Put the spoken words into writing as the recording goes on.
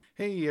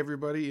Hey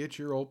everybody, it's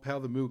your old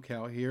pal the Moo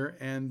Cow here,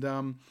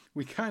 and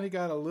we kind of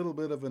got a little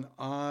bit of an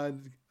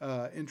odd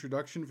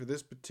introduction for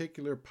this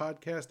particular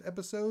podcast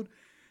episode.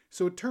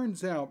 So it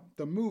turns out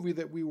the movie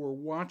that we were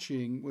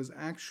watching was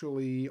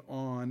actually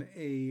on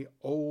a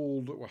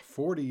old,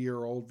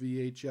 40-year-old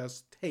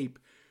VHS tape,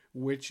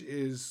 which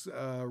is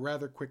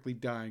rather quickly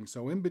dying.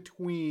 So in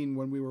between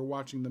when we were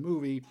watching the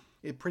movie,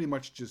 it pretty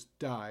much just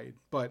died.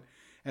 But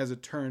as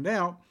it turned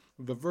out,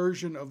 the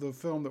version of the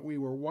film that we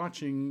were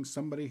watching,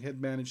 somebody had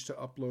managed to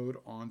upload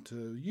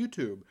onto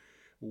YouTube.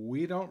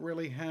 We don't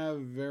really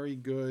have very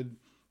good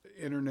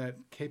internet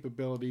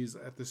capabilities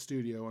at the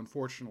studio,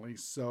 unfortunately.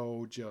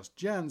 So Just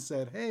Jen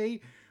said,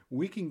 hey,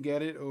 we can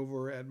get it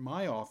over at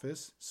my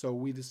office. So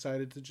we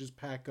decided to just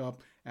pack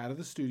up out of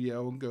the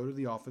studio and go to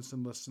the office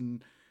and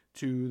listen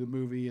to the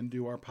movie and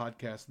do our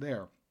podcast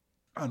there.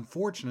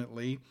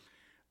 Unfortunately,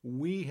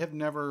 we have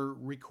never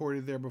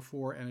recorded there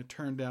before, and it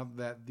turned out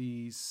that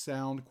the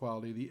sound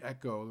quality, the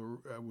echo,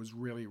 was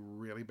really,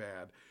 really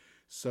bad.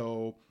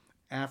 So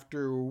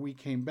after we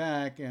came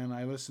back and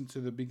I listened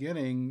to the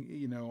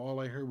beginning,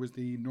 all I heard was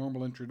the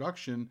normal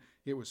introduction.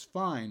 It was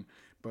fine.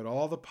 But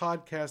all the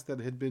podcasts that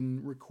had been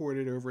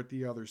recorded over at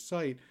the other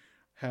site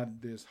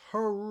had this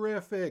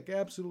horrific,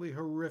 absolutely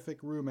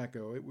horrific room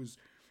echo.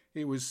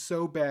 It was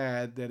so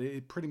bad that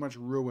it pretty much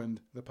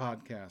ruined the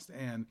podcast.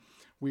 And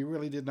we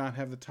really did not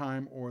have the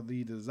time or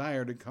the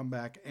desire to come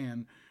back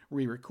and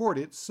re-record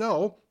it.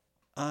 So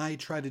I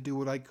tried to do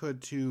what I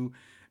could to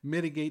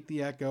mitigate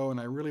the echo, and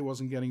I really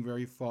wasn't getting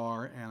very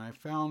far. And I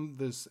found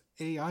this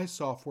AI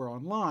software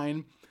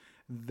online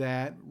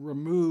that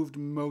removed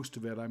most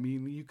of it. I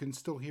mean, you can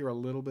still hear a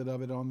little bit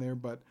of it on there,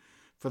 but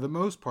for the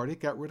most part, it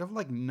got rid of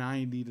like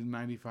 90 to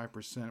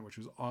 95%, which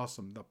was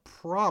awesome. The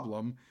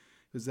problem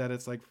is that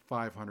it's like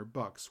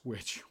 $500,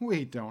 which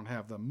we don't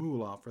have the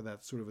moolah for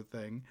that sort of a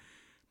thing.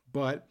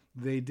 But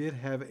they did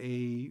have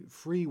a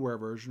freeware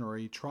version or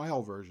a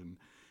trial version,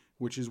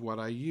 which is what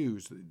I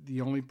used. The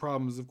only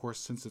problem is, of course,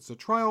 since it's a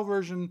trial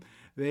version,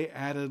 they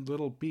added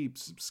little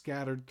beeps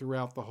scattered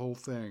throughout the whole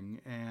thing.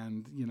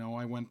 And,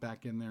 I went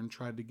back in there and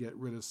tried to get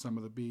rid of some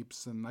of the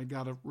beeps, and I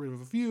got rid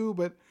of a few,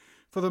 but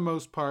for the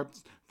most part,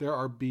 there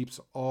are beeps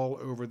all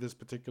over this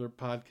particular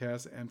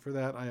podcast, and for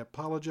that, I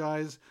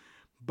apologize.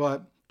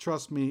 But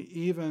trust me,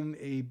 even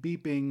a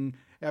beeping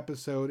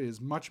episode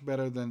is much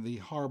better than the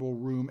horrible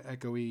room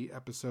echoey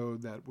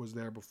episode that was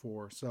there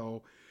before.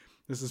 So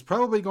this is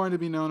probably going to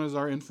be known as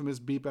our infamous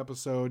beep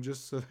episode,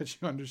 just so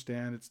that you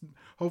understand. It's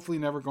hopefully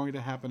never going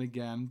to happen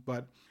again.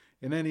 But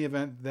in any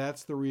event,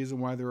 that's the reason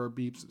why there are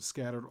beeps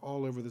scattered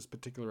all over this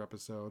particular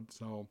episode.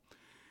 So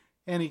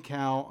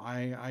anyhow,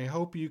 I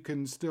hope you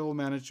can still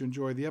manage to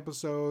enjoy the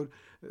episode.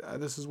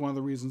 This is one of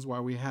the reasons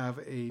why we have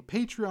a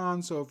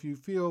Patreon. So if you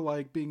feel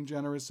like being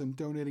generous and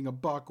donating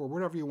 $1 or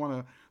whatever you want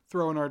to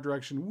throw in our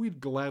direction,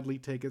 we'd gladly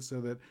take it so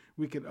that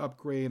we can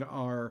upgrade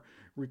our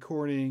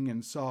recording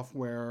and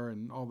software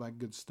and all that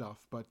good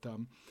stuff. But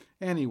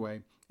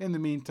anyway, in the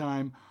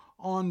meantime,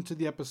 on to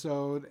the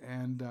episode,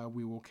 and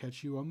we will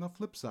catch you on the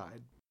flip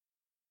side.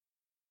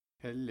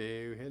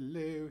 Hello,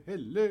 hello,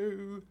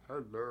 hello,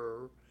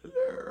 hello,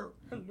 hello,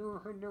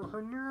 hello, hello,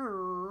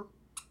 hello.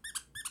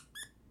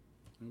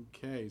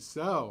 Okay,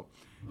 so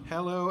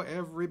hello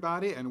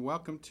everybody, and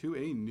welcome to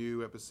a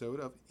new episode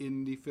of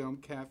Indie Film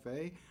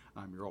Cafe.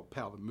 I'm your old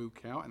pal, the Moo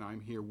Cow, and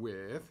I'm here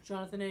with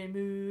Jonathan A.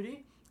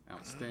 Moody.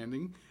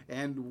 Outstanding,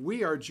 and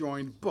we are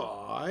joined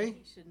by.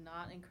 You should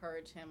not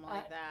encourage him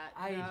like that.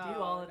 I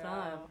do all the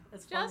time.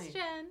 It's funny. Just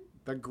Jen.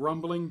 The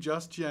grumbling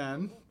Just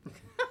Jen.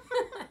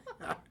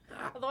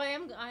 Although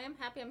I am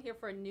happy I'm here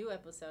for a new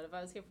episode. If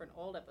I was here for an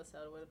old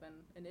episode, it would have been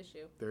an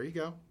issue. There you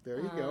go. There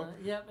you go.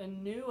 Yep, a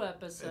new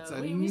episode. It's a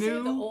we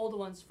save the old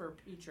ones for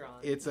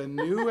Patreon. It's a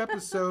new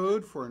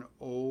episode for an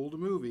old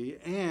movie,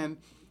 and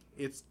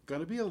it's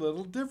going to be a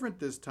little different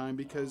this time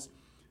because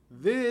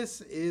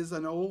this is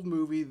an old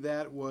movie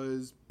that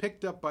was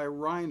picked up by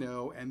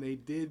Rhino, and they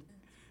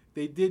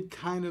did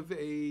kind of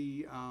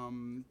a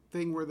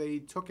thing where they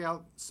took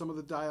out some of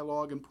the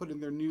dialogue and put in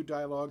their new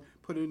dialogue,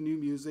 put in new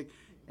music,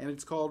 and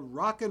it's called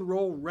Rock and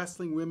Roll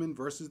Wrestling Women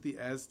versus the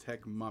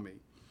Aztec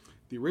Mummy.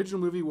 The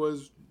original movie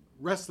was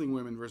Wrestling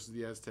Women versus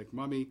the Aztec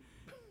Mummy,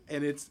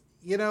 and it's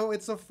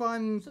a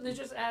fun. So they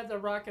just add the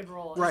rock and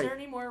roll. Right. Is there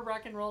any more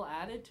rock and roll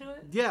added to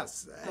it?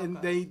 Yes, and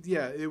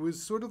it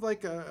was sort of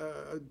like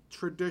a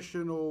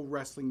traditional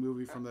wrestling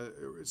movie from the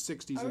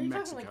 60s in Mexico. Are you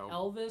talking like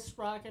Elvis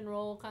rock and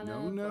roll kind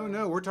of?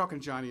 No. We're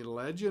talking Johnny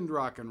Legend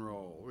rock and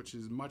roll, which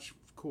is much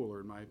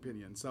cooler in my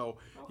opinion. So,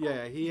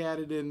 yeah, he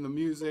added in the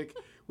music,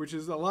 which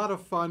is a lot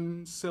of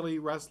fun, silly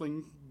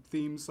wrestling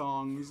theme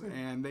songs,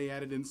 and they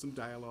added in some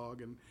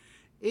dialogue, and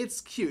it's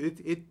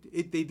cute.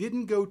 They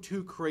didn't go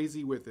too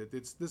crazy with it.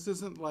 This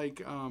isn't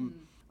like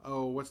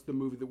what's the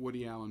movie that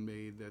Woody Allen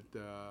made that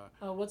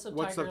What's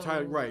the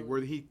Tiger right,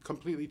 where he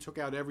completely took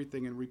out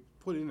everything and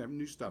put in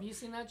new stuff. Have you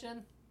seen that,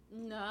 Jen?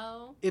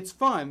 No. It's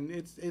fun.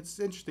 It's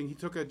interesting. He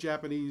took a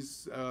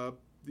Japanese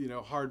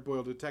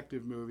hard-boiled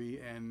detective movie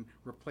and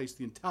replaced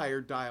the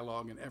entire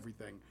dialogue and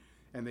everything.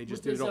 and they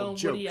just With did his it all own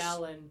jokes. Woody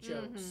Allen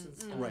jokes and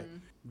stuff. Right.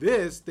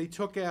 This, they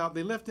took out,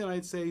 they left in,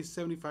 I'd say,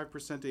 75%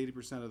 to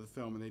 80% of the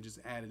film, and they just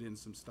added in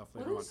some stuff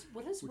later on.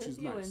 What is which with is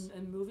you nice.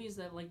 in movies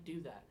that like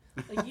do that?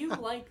 Like you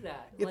like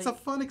that? It's like, a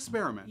fun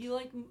experiment. You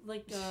like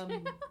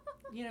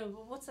you know,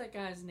 what's that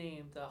guy's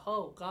name? The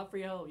Ho,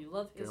 Godfrey Ho. You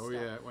love his Oh,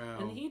 stuff. yeah, well.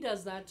 And he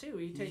does that too.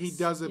 He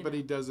does it, but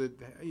he does it,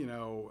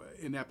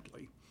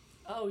 ineptly.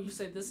 Oh, you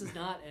said this is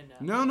not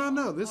in.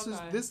 No. This Okay.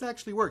 this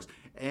actually works.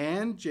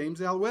 And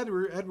James L.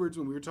 Edwards,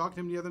 when we were talking to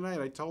him the other night,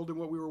 I told him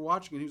what we were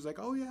watching, and he was like,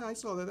 "Oh yeah, I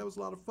saw that. That was a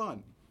lot of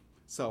fun."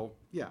 So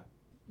yeah.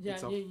 Yeah,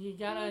 you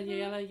gotta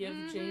give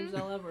James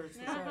L. Edwards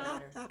the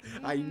credit here.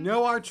 I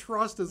know our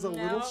trust is a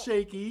little No.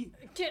 shaky,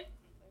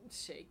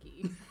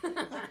 Shaky.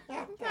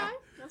 Okay,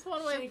 that's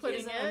one way Shaky of putting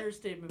is an it.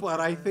 understatement. but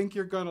for I her. think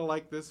you're gonna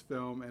like this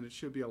film, and it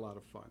should be a lot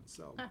of fun.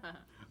 So,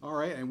 all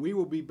right, and we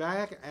will be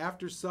back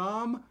after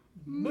some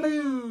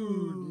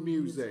mood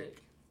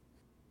music.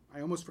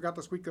 I almost forgot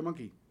to squeak the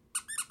monkey.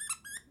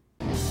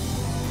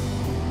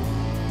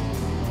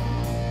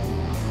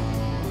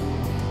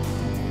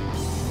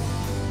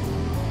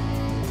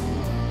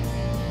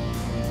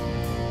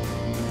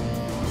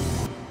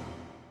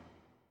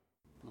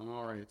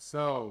 All right,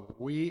 so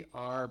we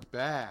are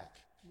back.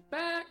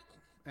 Back.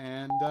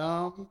 And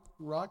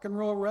rock and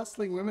roll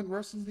wrestling women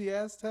versus the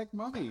Aztec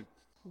mummy.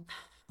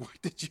 What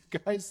did you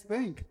guys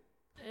think?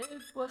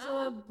 It was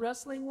a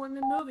wrestling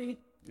women movie.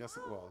 Yes,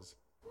 it was.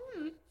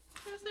 It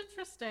was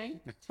interesting.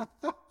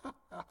 Well-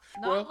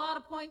 Not a lot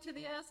of point to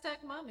the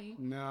Aztec mummy.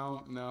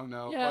 No.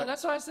 Yeah, but-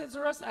 that's why I said it's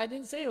a wrestling. I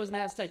didn't say it was an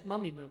Aztec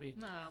mummy movie.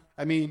 No.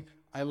 I mean,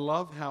 I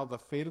love how the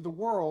fate of the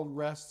world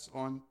rests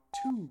on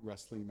two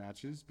wrestling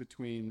matches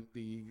between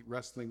the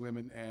wrestling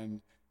women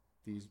and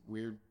these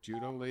weird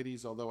judo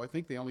ladies. Although I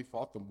think they only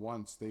fought them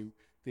once.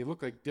 They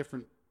look like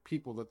different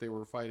people that they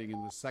were fighting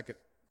in the second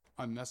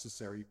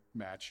unnecessary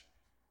match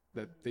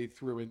that they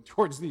threw in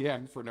towards the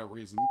end for no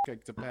reason,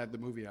 to pad the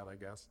movie out, I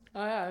guess.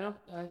 Oh yeah,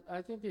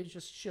 I think they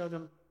just showed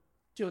them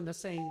doing the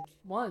same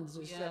ones.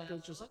 Except Yeah,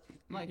 it just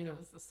like you know, it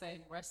was the same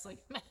wrestling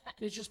match.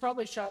 they just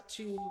probably shot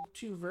two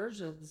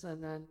versions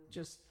and then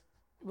just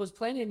was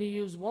planning to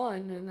use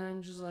one and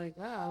then just like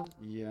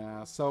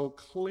Yeah, so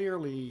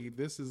clearly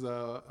this is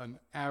an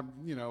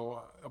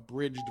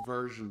abridged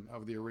version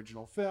of the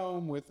original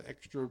film with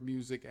extra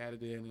music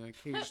added in and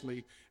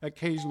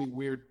occasionally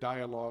weird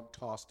dialogue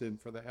tossed in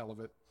for the hell of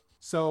it.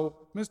 So,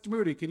 Mr.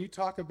 Moody, can you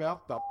talk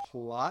about the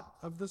plot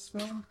of this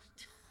film?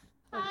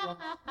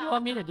 you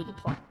want me to do the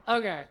plot?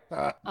 Okay.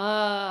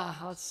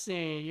 Let's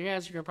see. You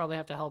guys are gonna probably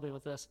have to help me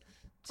with this.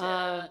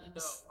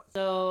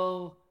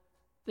 So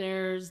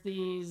there's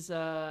these,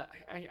 I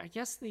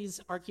guess these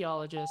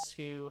archaeologists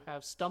who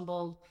have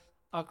stumbled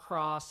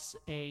across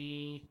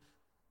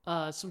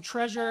some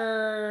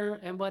treasure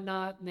and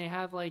whatnot, and they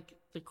have like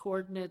the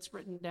coordinates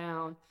written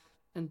down,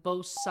 and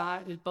both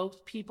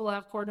people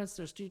have coordinates.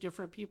 There's two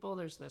different people.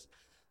 There's this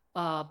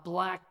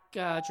black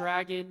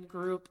dragon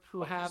group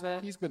who have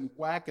it. He's been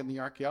whacking the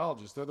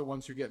archaeologists. They're the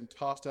ones who are getting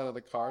tossed out of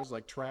the cars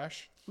like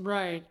trash.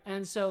 Right.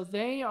 And so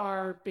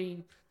they're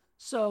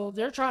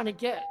trying to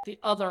get the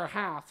other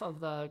half of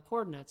the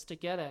coordinates to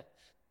get it.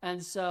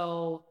 And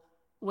so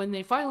when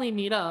they finally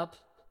meet up,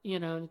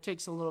 it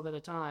takes a little bit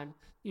of time.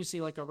 You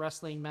see like a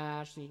wrestling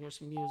match, and you hear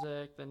some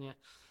music, then you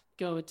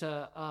go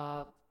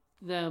to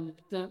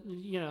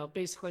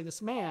basically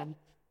this man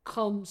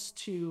comes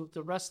to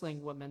the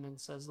wrestling women and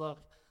says, "Look,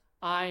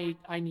 I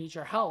need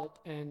your help."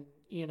 And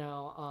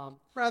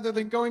Rather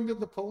than going to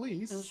the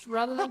police.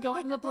 rather than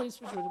going to the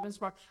police, which would have been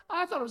smart.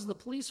 I thought it was the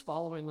police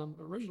following them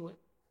originally.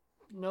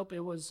 Nope, it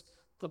was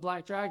the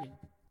Black Dragon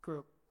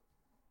group.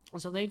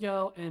 So they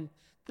go, and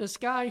this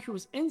guy who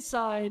was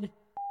inside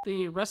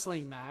the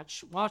wrestling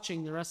match,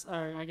 watching the rest,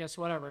 or I guess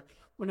whatever,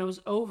 when it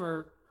was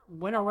over,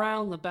 went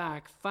around the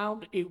back,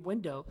 found a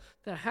window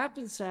that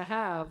happens to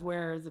have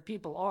where the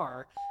people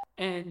are,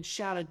 and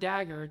shot a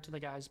dagger into the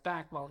guy's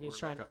back while he was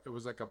trying to. It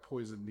was like a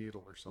poison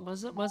needle or something.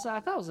 Was it? I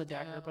thought it was a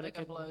dagger, but like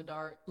it a blow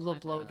dart. little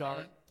blow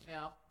dart.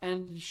 Yeah.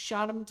 And he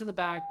shot him to the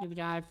back, and the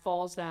guy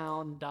falls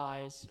down and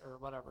dies or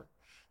whatever.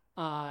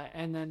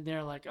 And then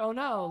they're like, "Oh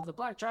no, the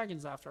Black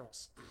Dragon's after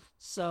us."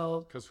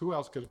 So Because who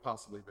else could it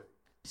possibly be?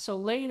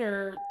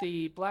 later,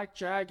 the Black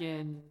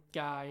Dragon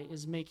guy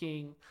is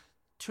making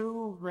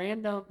two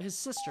random his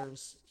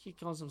sisters. He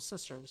calls them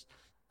sisters,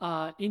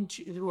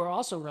 who are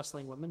also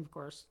wrestling women, of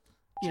course.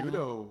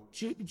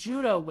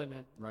 Judo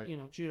women, Right.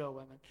 Judo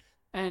women,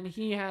 and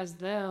he has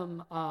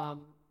them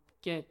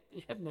get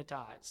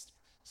hypnotized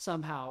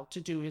somehow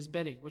to do his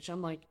bidding, which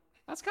I'm like,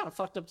 that's kind of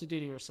fucked up to do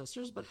to your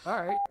sisters, but all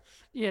right,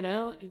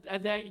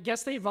 I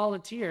guess they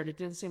volunteered. It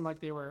didn't seem like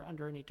they were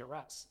under any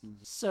duress,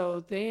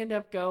 so they end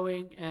up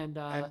going and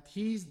And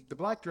the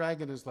Black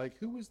Dragon is like,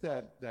 who was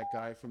that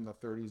guy from the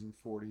 30s and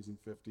 40s and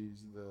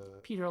 50s?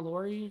 Peter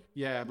Lorre.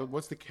 Yeah, but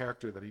what's the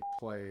character that he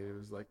played? It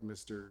was like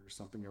Mr.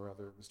 something or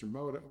other. Mr.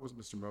 Moto. It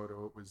wasn't Mr.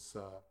 Moto. It was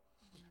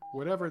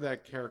whatever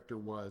that character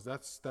was.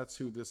 That's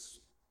who this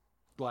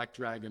Black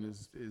Dragon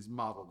is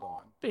modeled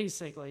on.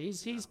 Basically,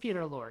 he's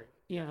Peter Lorre,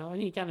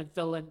 and he kind of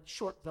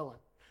short villain.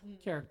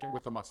 character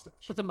With a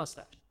mustache. with a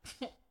mustache.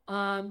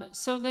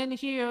 So then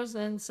he goes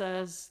and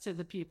says to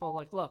the people,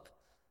 like, look,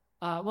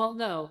 well,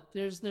 no,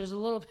 there's a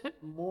little bit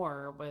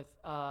more with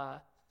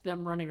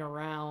them running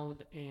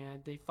around,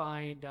 and they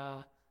find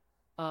the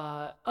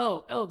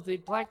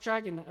Black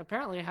Dragon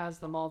apparently has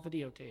them all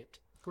videotaped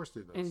Of course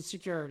they do. in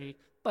security,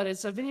 but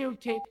it's a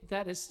videotape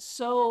that is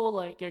so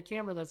like a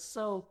camera that's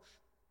so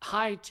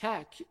high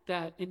tech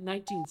that in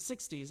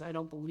 1960s I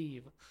don't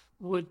believe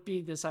would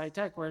be this high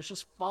tech, where it's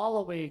just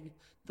following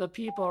the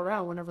people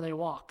around whenever they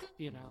walk,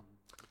 you know.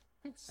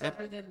 It's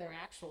better than their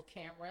actual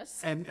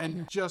cameras.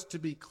 And just to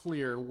be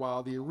clear,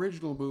 while the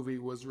original movie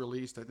was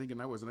released, I think, in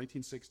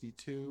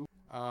 1962,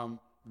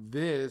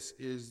 this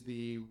is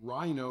the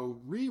Rhino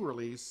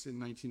re-release in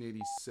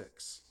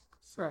 1986.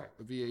 So, Right.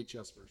 the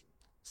VHS version.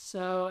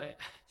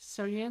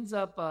 So he ends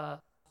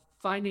up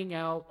finding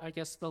out, I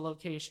guess the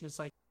location is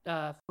like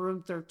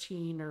room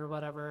 13 or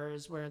whatever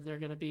is where they're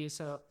gonna be.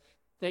 So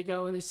they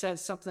go and they set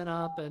something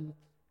up, and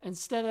and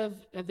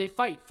they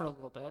fight for a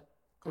little bit.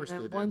 Of course they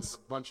did. Once A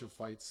bunch of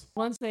fights.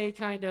 they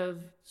kind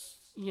of,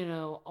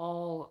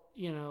 all,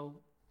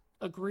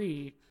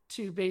 agree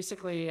to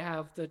basically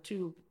have the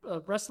two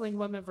wrestling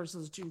women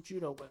versus the two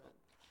judo women.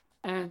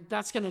 And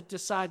that's going to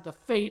decide the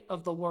fate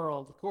of the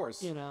world, Of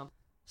course.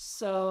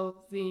 So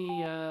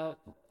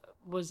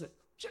was it,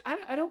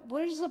 I don't,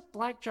 what does the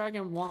Black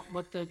Dragon want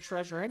with the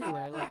treasure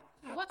anyway? Like,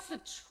 What's the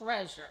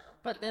treasure?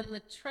 But then the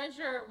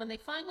treasure, when they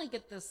finally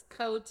get this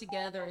code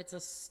together, it's a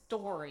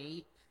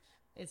story.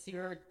 It's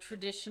your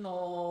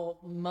traditional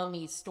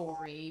mummy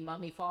story.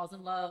 Mummy falls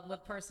in love with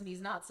a person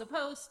he's not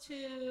supposed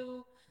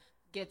to,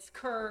 gets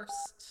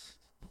cursed,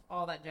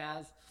 all that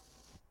jazz.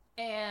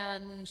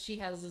 And she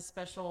has a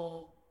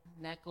special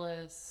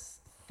necklace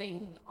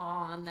thing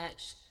on that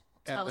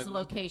tells the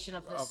location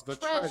of this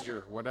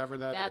treasure, whatever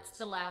that That's is.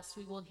 the last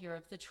we will hear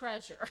of the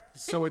treasure.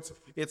 So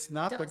it's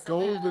not the Doesn't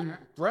golden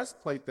matter.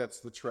 breastplate that's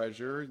the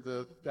treasure.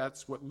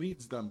 That's what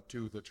leads them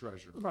to the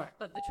treasure. right.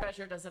 But the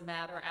treasure doesn't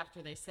matter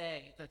after they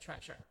say the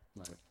treasure.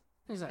 Right.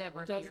 Exactly.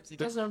 Never It appears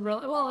again. doesn't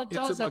really, well, it It's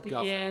does a at the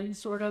MacGuffin. end,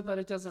 sort of, but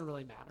it doesn't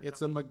really matter.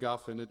 It's a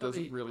MacGuffin. It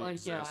doesn't really Like,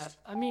 exist.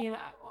 I mean,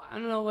 I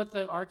don't know what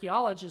the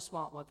archaeologists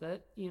want with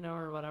it,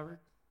 or whatever.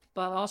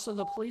 But also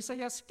the police, I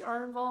guess,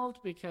 are involved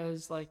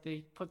because, like,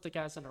 they put the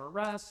guys under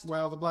arrest.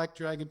 Well, the Black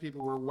Dragon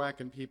people were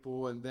whacking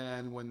people, and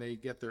then when they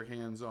get their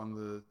hands on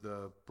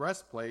the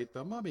breastplate,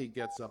 the mummy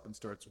gets up and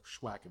starts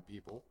schwacking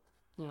people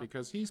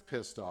because he's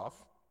pissed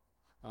off.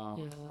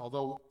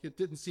 Although it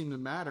didn't seem to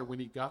matter when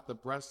he got the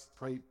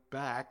breastplate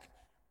back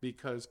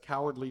because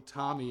cowardly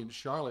Tommy and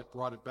Charlotte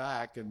brought it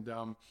back, and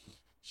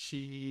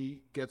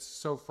she gets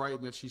so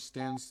frightened that she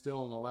stands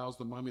still and allows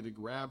the mummy to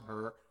grab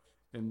her.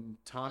 And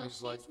Tommy's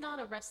She's like, not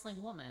a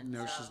wrestling woman.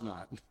 no, so- she's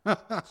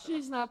not.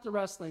 She's not the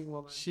wrestling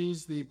woman.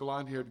 She's the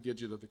blonde-haired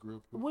Gidget of the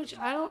group. Which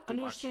I don't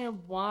understand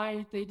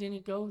why they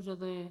didn't go to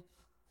the,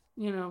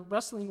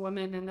 wrestling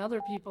women and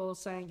other people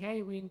saying,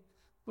 "Hey,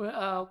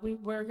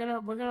 we're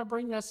gonna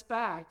bring this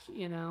back,"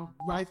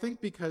 I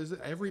think because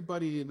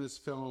everybody in this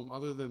film,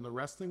 other than the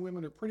wrestling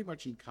women, are pretty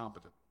much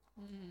incompetent.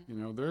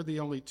 They're the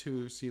only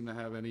two who seem to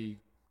have any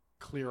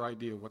clear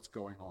idea what's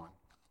going on.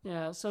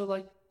 Yeah. So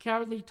like,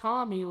 cowardly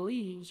Tommy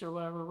leaves or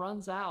whatever,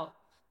 runs out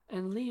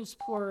and leaves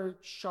poor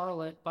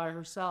Charlotte by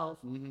herself.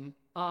 And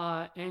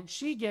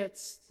she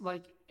gets,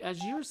 like,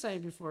 as you were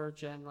saying before,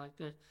 Jen, like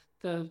the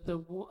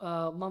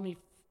mummy,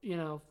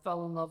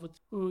 fell in love with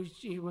who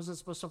he wasn't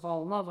supposed to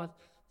fall in love with.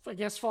 I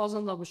guess falls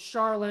in love with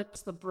Charlotte.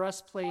 It's the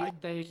breastplate.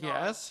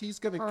 Yes, he's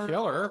gonna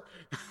kill her.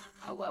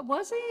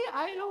 Was he?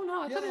 I don't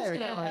know. I thought he was Yeah,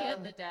 gonna. Yeah, he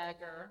had the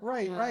dagger.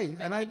 Right.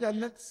 And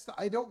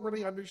I don't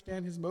really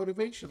understand his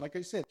motivation. Like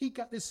I said, he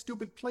got his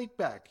stupid plate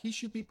back. He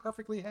should be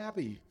perfectly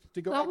happy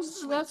to go back to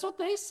sleep. That's what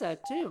they said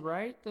too,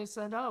 right? They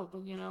said, "Oh,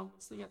 but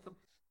once they get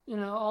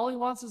the, all he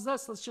wants is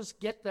this. Let's just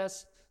get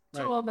this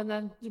to Right. him, and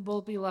then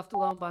we'll be left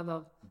alone by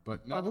the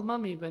But by the no,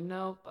 mummy." But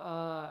no,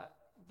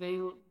 they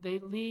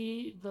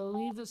leave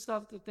the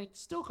stuff that they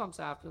still comes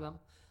after them.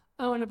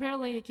 Oh, and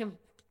apparently it can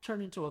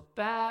turn into a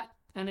bat,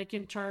 and it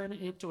can turn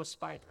into a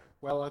spider.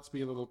 well, let's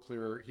be a little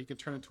clearer. He can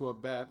turn into a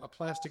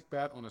plastic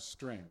bat on a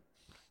string.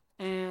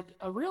 And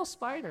a real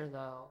spider,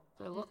 though,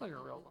 they look like a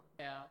real one.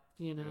 Yeah.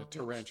 A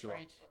tarantula.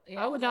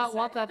 I would not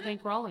want that thing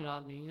crawling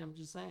on me. I'm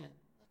just saying.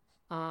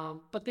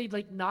 But they'd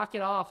like knock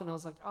it off, and I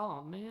was like,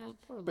 "Oh man."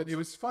 Poor But it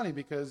was funny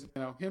because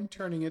him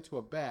turning into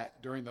a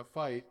bat during the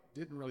fight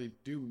didn't really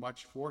do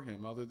much for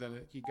him, other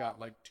than he got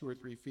like 2 or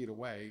 3 feet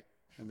away,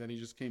 and then he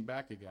just came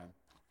back again.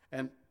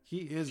 And he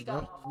is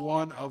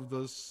one of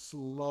the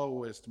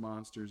slowest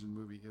monsters in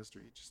movie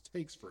history. It just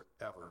takes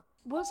forever.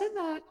 Wasn't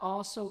that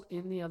also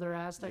in the other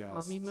Aztec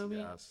Yes, Mummy movie?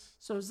 yes.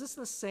 So is this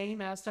the same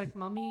Aztec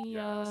Mummy?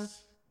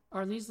 Yes.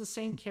 Are these the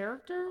same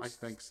characters? I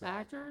think so.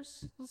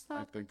 Actors? What's I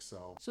that? think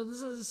so. So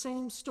this is the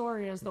same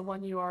story as the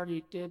one you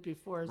already did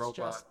before. It's Robot.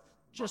 just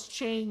just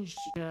changed.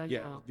 Yeah, You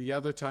know. the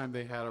other time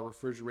they had a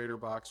refrigerator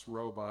box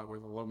robot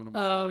with aluminum.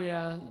 Oh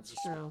yeah, that's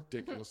Just true.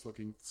 ridiculous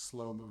looking,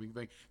 slow moving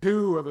thing.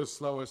 Two of the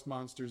slowest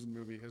monsters in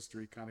movie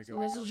history kind of go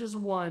This is just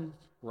one.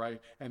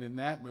 right. And in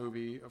that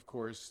movie, of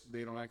course,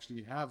 they don't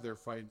actually have their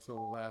fight until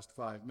the last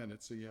 5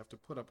 minutes, so you have to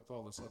put up with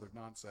all this other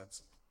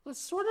nonsense. It's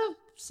sort of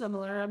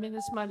similar. I mean,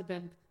 this might have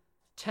been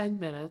 10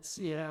 minutes,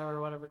 you know, or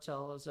whatever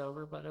till it was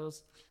over, but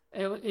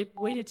it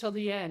waited till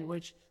the end,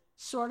 which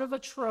sort of a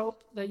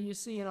trope that you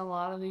see in a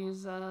lot of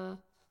these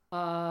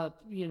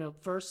you know,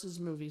 versus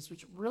movies,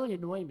 which really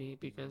annoy me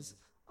because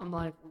I'm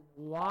like,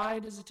 why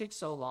does it take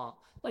so long?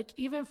 Like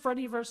even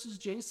Freddy versus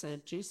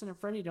Jason, Jason and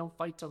Freddy don't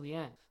fight till the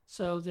end.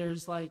 So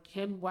there's like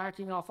him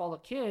whacking off all the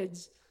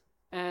kids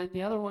and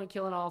the other one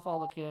killing off all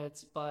the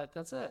kids, but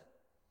that's it.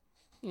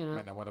 You know,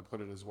 And I want to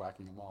put it as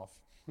whacking them off.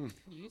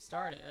 You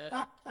started it.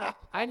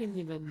 I didn't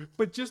even.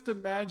 But just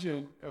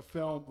imagine a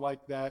film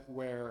like that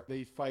where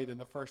they fight in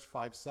the first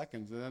 5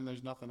 seconds and then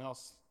there's nothing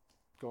else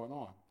going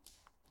on.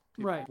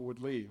 People Right.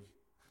 would leave.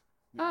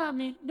 I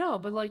mean, no,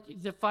 but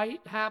like the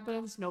fight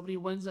happens, nobody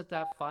wins at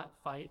that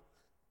fight.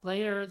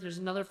 Later, there's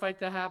another fight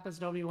that happens,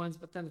 nobody wins,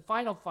 but then the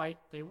final fight,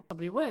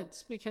 somebody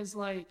wins because,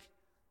 like,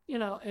 you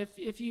know,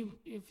 if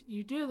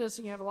you do this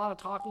and you have a lot of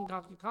talking,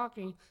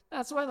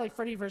 that's why like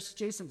Freddy versus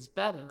Jason's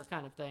better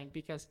kind of thing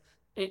because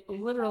it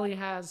literally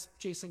has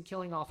Jason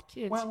killing off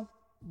kids Well,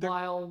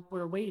 while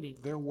we're waiting.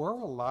 there were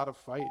a lot of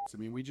fights. I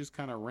mean, we just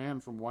kind of ran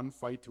from one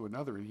fight to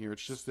another in here.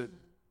 It's just that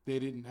they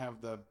didn't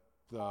have the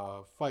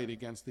fight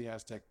against the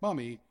Aztec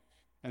mummy,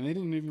 and they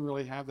didn't even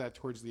really have that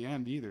towards the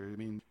end either. I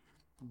mean,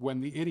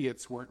 when the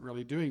idiots weren't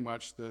really doing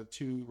much, the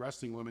two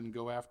wrestling women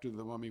go after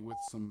the mummy with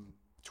some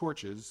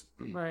torches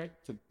Right.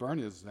 to burn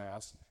his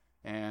ass,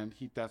 and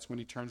that's when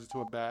he turns into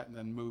a bat and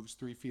then moves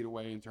 3 feet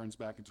away and turns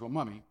back into a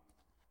mummy.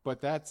 But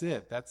that's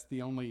it. That's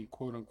the only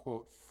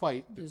quote-unquote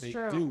fight that It's they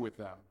true. do with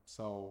them.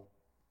 So,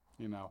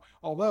 you know,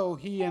 although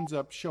he ends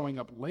up showing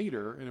up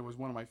later, and it was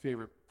one of my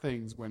favorite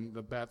things when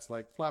the bat's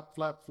like flap,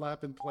 flap,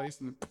 flap in place,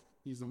 and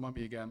he's a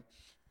mummy again.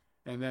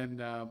 And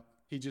then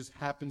he just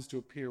happens to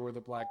appear where the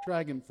Black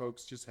Dragon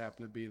folks just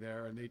happen to be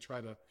there, and they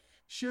try to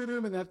shoot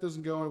him, and that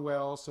doesn't go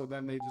well. So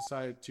then they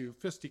decide to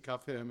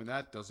fisticuff him, and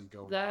that doesn't go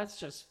well. That's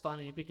just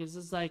funny because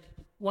it's like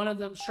one of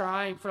them's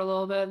trying for a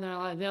little bit, and they're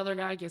like, the other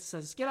guy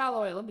says, "Get out of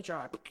the way, let me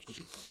try."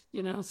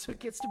 You know, so it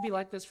gets to be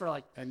like this for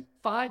like And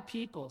 5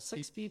 people,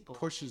 6 people.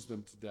 pushes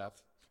them to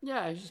death.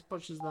 Yeah, he just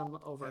pushes them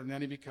over. And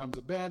then he becomes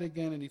a bat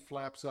again, and he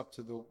flaps up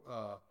to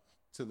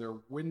their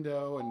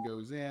window and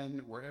goes in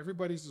where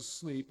everybody's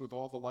asleep with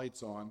all the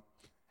lights on.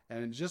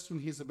 And just when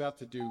he's about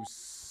to do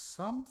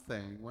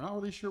something, we're not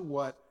really sure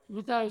what,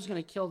 We thought he was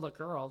gonna kill the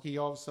girl. he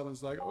all of a sudden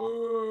is like,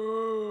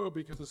 oh,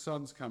 because the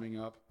sun's coming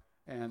up.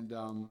 And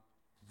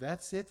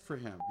that's it for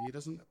him. He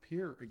doesn't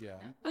appear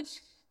again.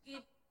 Which,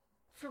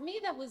 for me,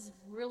 that was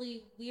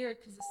really weird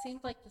because it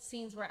seemed like the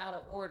scenes were out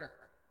of order.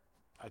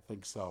 I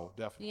think so,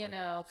 definitely. You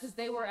know, because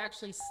they were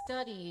actually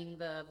studying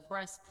the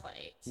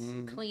breastplate,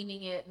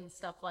 cleaning it and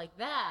stuff like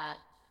that.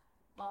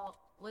 Well,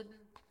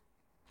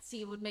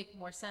 it would make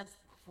more sense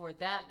for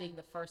that being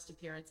the first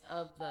appearance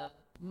of the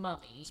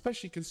mummy.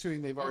 Especially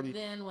considering they've already. And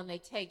then when they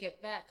take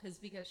it back,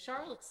 because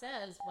Charlotte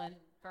says when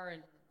her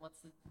and what's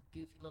the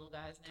goofy little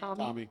guy's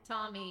name?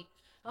 Tommy.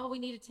 Oh, we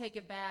need to take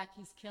it back.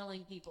 He's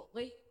killing people.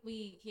 Wait,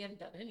 he hadn't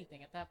done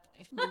anything at that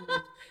point.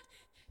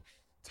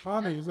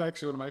 Tommy is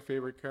actually one of my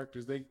favorite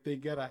characters. They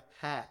get a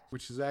hat,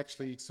 which is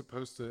actually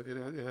supposed to,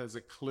 it has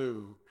a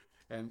clue.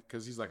 And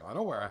because he's like, I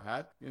don't wear a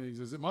hat. And he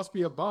says, it must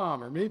be a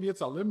bomb, or maybe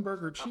it's a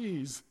Limburger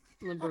cheese.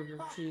 Limburger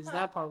cheese.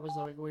 That part was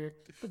like weird.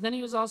 But then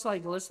he was also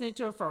like listening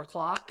to it for a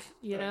clock,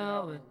 you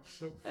know.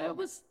 And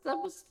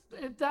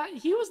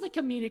he was the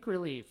comedic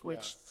relief,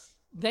 which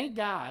thank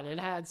God it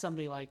had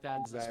somebody like that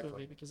in this Exactly.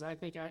 movie because I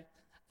think I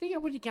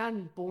would have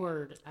gotten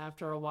bored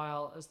after a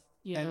while,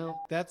 you And know.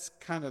 that's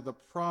kind of the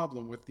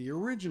problem with the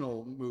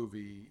original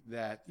movie,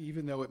 that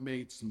even though it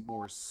made some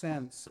more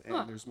sense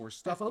and there's more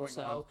stuff hope going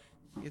so.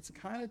 on, it's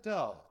kind of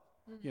dull.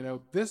 You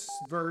know, this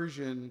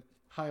version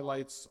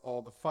highlights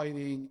all the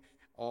fighting,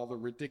 all the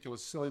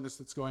ridiculous silliness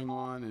that's going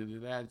on,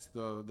 and it adds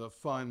the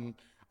fun,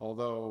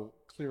 although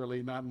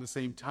clearly not in the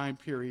same time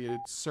period,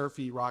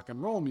 surfy rock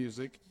and roll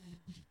music.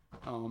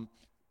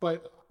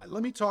 But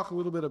let me talk a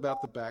little bit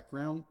about the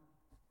background.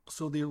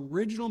 So the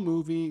original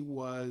movie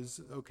was,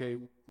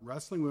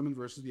 Wrestling Women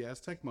versus the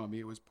Aztec Mummy.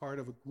 It was part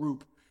of a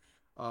group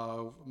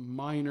of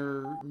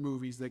minor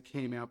movies that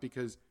came out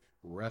because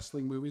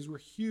wrestling movies were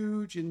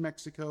huge in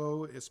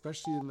Mexico,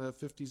 especially in the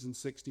 50s and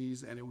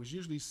 60s, and it was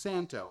usually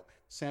Santo.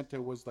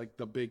 Santo was like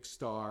the big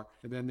star,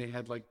 and then they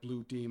had like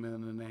Blue Demon,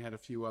 and they had a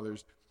few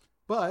others.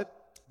 But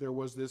there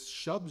was this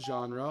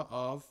subgenre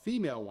of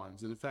female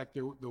ones, and in fact,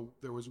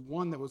 there was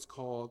one that was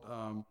called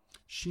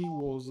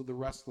She-Wolves of the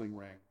Wrestling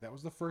Ring. That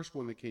was the first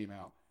one that came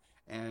out,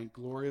 and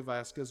Gloria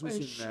Vasquez was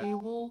in that.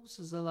 She-wolves?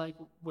 Is it like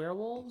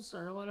werewolves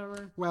or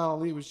whatever?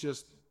 Well, he was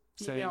just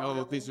saying, Yeah,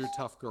 "Oh, these are werewolves.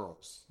 tough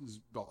girls." Is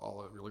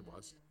all it really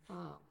was.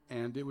 Oh.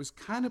 And it was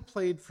kind of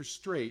played for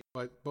straight,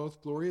 but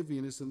both Gloria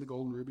Venus and the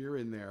Golden Ruby are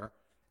in there.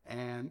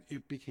 and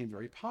it became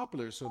very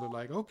popular. So they're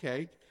like,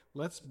 okay,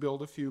 let's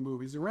build a few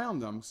movies around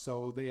them.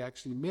 So they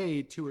actually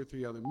made 2 or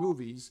 3 other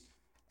movies,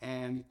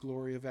 and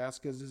Gloria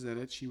Vasquez is in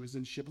it. She was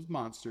in Ship of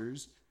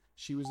Monsters.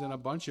 She was in a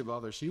bunch of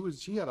others.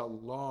 She had a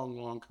long,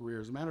 long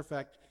career. As a matter of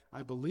fact,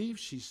 I believe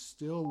she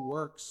still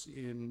works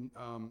in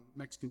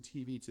Mexican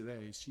TV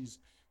today.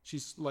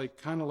 She's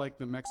like kind of like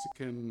the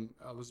Mexican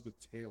Elizabeth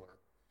Taylor.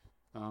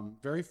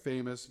 Very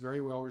famous, very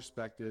well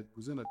respected.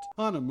 Was in a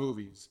ton of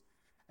movies.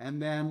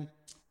 And then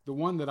the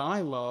one that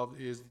I love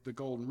is The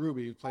Golden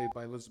Ruby, played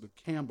by Elizabeth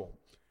Campbell.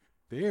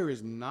 There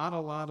is not a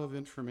lot of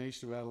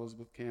information about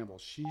Elizabeth Campbell.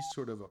 She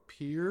sort of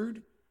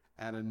appeared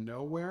out of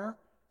nowhere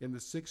in the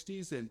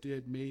 60s and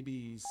did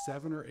maybe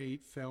 7 or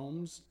 8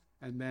 films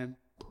and then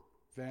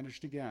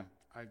vanished again.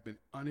 I've been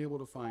unable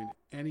to find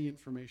any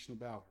information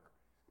about her.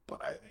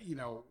 But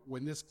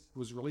when this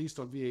was released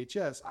on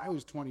VHS, I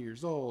was 20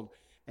 years old,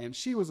 and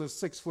she was a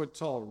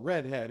 6-foot-tall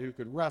redhead who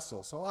could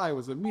wrestle. So I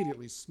was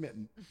immediately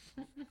smitten.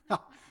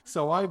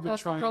 So I've been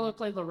That's trying. the girl who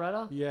played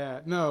Loretta?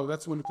 Yeah, no,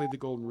 that's the one who played the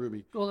Golden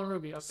Ruby. Golden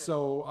Ruby, okay.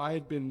 So I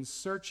had been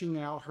searching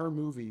out her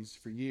movies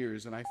for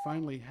years, and I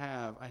finally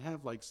have. I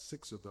have like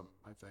 6 of them,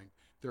 I think.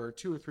 There are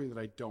 2 or 3 that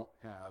I don't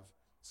have.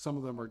 Some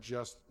of them are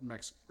just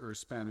or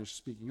Spanish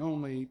speaking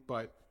only,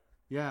 but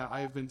yeah,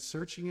 I've been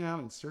searching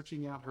out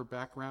her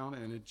background,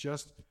 and it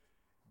just,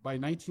 by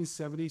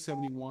 1970,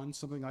 71,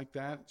 something like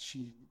that,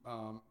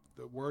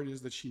 the word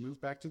is that she moved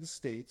back to the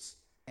States,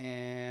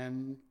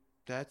 and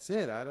that's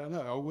it. I don't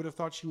know. I would have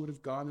thought she would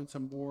have gone into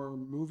more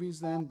movies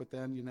then, but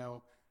then,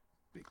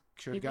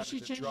 should have Maybe she gotten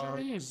into changed her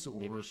name. drugs or...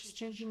 Maybe she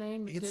changed her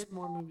name and did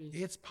more movies.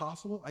 It's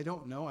possible. I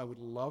don't know. I would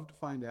love to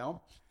find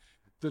out.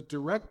 The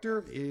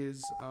director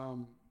is,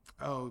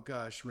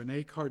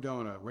 Rene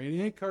Cardona.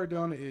 Rene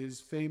Cardona is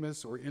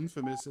famous or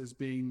infamous as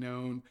being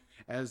known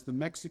as the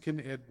Mexican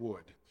Ed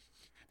Wood,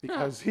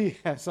 because he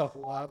has a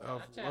lot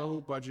of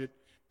low-budget,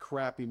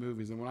 crappy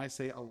movies. And when I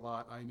say a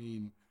lot, I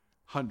mean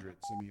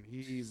hundreds. I mean,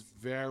 he's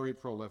very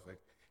prolific.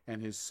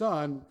 And his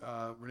son,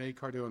 Rene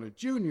Cardona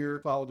Jr.,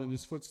 followed in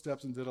his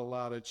footsteps and did a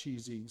lot of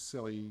cheesy,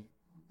 silly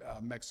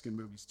Mexican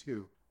movies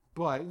too.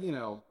 But,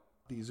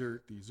 these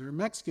are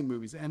Mexican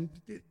movies. And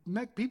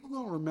people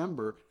don't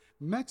remember,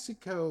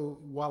 Mexico,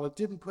 while it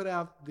didn't put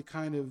out the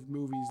kind of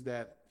movies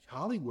that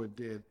Hollywood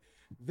did,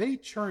 they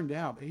churned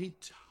out a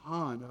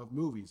ton of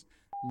movies.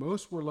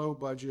 Most were low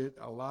budget.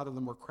 A lot of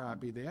them were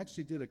crappy. They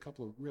actually did a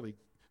couple of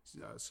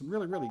some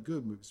really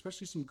good movies,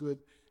 especially some good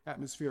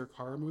atmospheric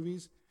horror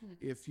movies.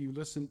 If you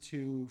listen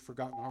to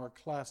Forgotten Horror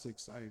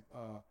Classics,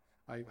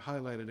 I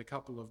highlighted a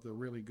couple of the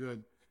really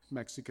good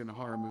Mexican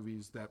horror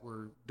movies that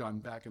were done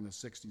back in the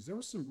 60s. There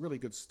was some really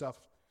good stuff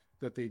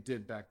that they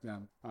did back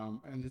then.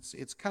 And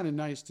it's kind of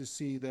nice to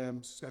see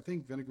them. I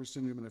think Vinegar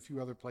Syndrome and a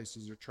few other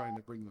places are trying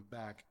to bring them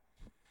back.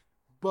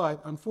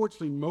 But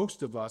unfortunately,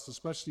 most of us,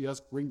 especially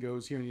us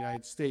gringos here in the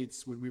United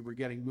States, when we were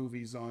getting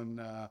movies on,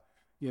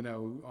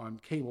 on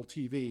cable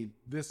TV,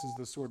 this is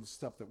the sort of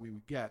stuff that we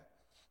would get.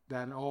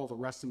 Then all the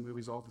wrestling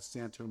movies, all the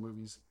Santo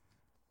movies.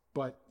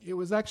 But it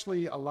was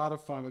actually a lot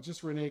of fun. But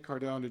just Rene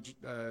Cardona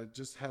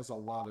just has a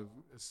lot of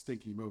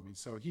stinky movies.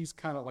 So he's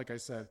kind of, like I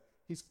said,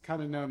 he's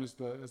kind of known as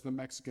the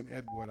Mexican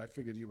Ed Wood. I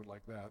figured you would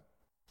like that.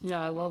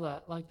 Yeah, I love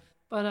that.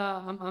 But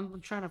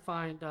I'm trying to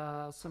find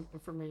some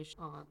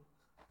information on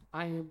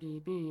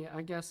IMDb.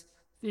 I guess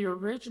the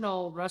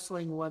original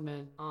Wrestling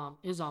Women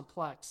is on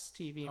Plex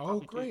TV. Oh,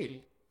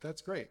 great!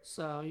 That's great.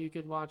 So you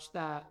could watch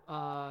that.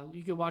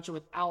 You could watch it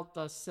without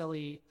the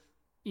silly,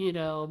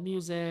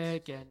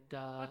 music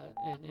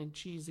and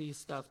cheesy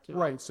stuff too.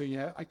 Right. So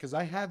yeah, because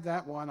I have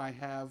that one. I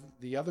have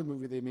the other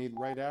movie they made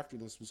right after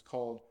this was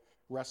called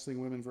Wrestling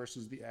Women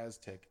versus the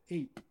Aztec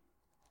Ape.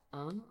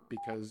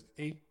 Because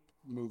ape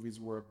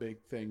movies were a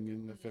big thing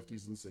in the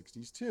 50s and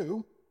 60s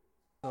too.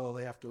 So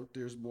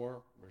there's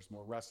more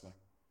wrestling.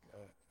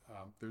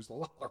 There's a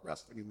lot of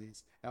wrestling in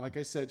these. And like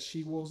I said,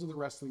 She Wolves in the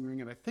Wrestling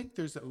Ring, and I think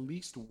there's at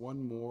least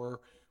one more,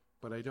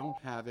 but I don't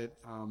have it.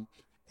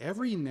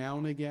 Every now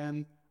and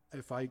again,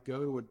 if I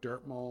go to a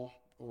dirt mall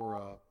or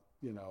a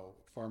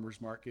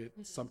farmer's market,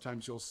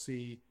 sometimes you'll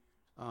see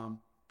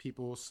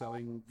people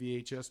selling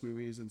VHS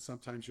movies, and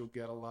sometimes you'll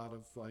get a lot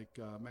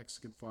of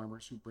Mexican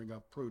farmers who bring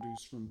up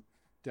produce from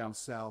down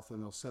south,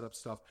 and they'll set up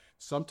stuff.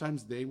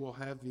 Sometimes they will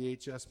have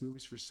VHS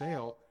movies for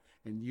sale,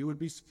 and you would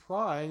be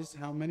surprised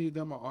how many of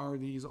them are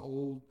these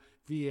old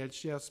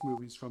VHS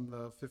movies from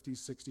the 50s,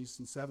 60s,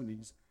 and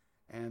 70s.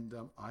 And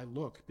I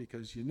look,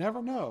 because you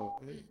never know.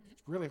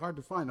 It's really hard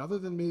to find, other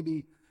than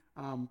maybe,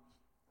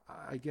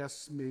 I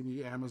guess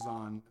maybe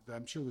Amazon.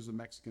 I'm sure there's a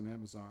Mexican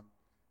Amazon.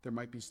 There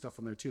might be stuff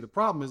on there too. The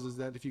problem is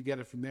that if you get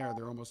it from there,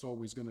 they're almost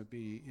always going to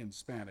be in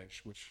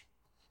Spanish, which,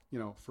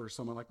 for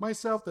someone like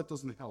myself, that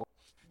doesn't help.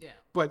 Yeah.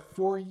 But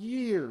for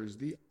years,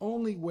 the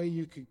only way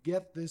you could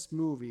get this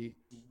movie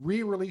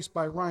re-released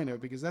by Rhino,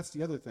 because that's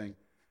the other thing,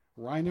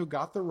 Rhino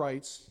got the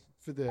rights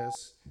for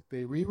this.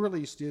 They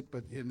re-released it,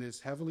 but in this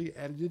heavily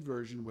edited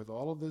version with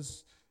all of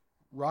this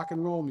rock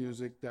and roll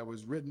music that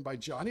was written by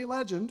Johnny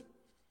Legend.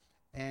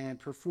 and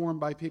performed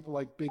by people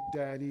like Big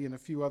Daddy and a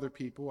few other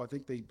people. I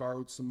think they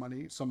borrowed some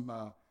money,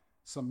 some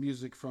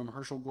music from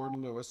Herschel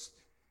Gordon Lewis.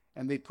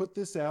 And they put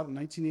this out in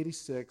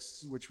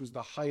 1986, which was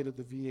the height of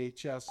the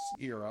VHS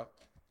era.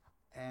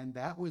 And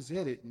that was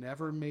it. It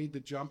never made the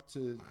jump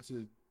to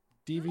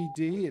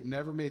DVD. It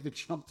never made the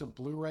jump to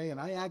Blu-ray. And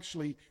I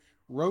actually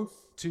wrote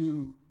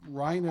to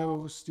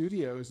Rhino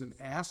Studios and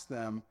asked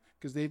them,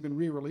 because they've been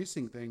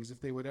re-releasing things,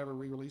 if they would ever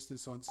re-release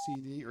this on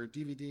CD or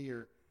DVD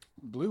or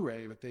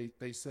Blu-ray, but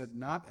they said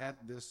not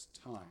at this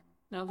time.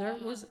 Now, there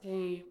is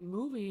a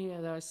movie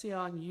that I see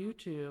on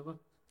YouTube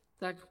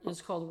that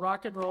is called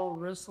Rock and Roll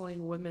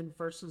Wrestling Women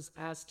versus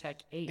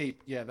Aztec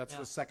 8. Yeah, that's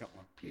the second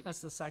one. That's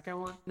the second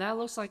one. That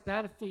looks like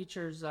that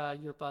features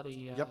your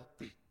buddy Yep.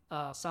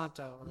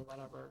 Santo or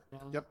whatever. You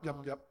know?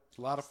 Yep. It's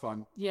a lot of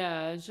fun.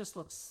 Yeah, it just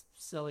looks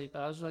silly,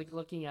 but I was like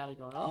looking at it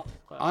going, oh.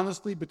 But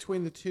Honestly,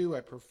 between the two,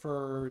 I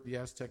prefer the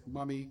Aztec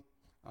Mummy,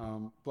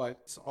 but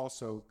it's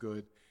also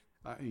good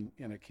in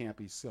a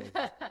campy, silly,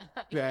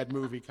 bad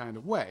movie kind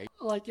of way.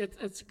 like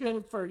it's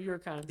good for your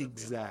kind of movie.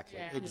 Exactly,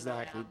 Yeah.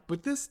 exactly.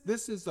 But this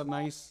is a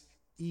nice,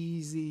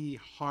 easy,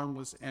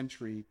 harmless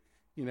entry.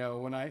 You know,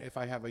 when if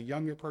I have a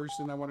younger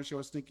person I want to show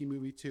a sneaky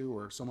movie to,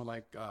 or someone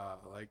like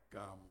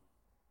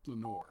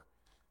Lenore,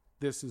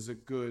 this is a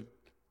good,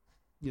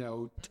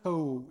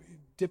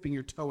 dipping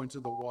your toe into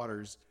the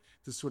waters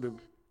to sort of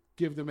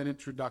give them an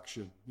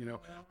introduction.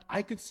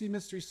 I could see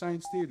Mystery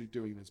Science Theater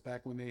doing this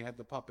back when they had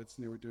the puppets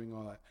and they were doing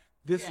all that.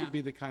 This would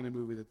be the kind of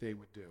movie that they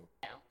would do,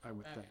 I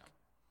would think.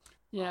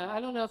 Yeah,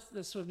 I don't know if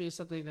this would be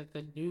something that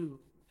the new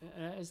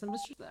is the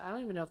mystery. I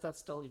don't even know if that's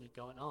still even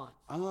going on.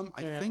 I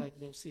They're think, like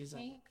new I season.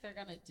 think they're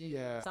gonna do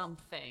Yeah.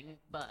 something,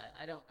 but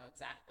I don't know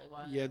exactly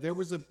what. yeah, there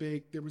was a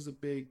big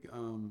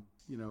fundraiser,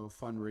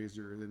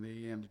 and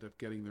they ended up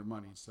getting their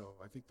money. So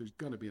I think there's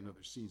going to be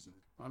another season.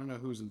 I don't know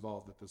who's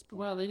involved at this point.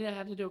 Well, they didn't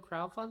have to do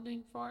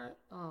crowdfunding for it.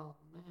 Oh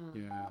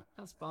man, Yeah.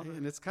 that's bummer.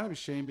 And it's kind of a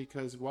shame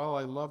because while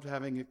I loved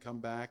having it come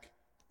back,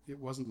 it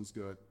wasn't as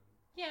good.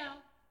 Yeah,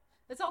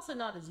 it's also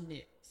not as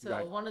new. So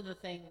Right. one of the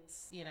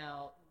things,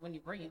 when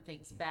you're bringing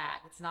things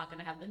back, it's not going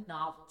to have the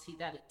novelty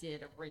that it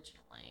did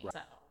originally. Right. So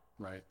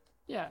Right.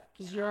 Yeah,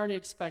 because you're already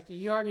expecting.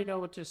 You already know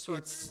what to sort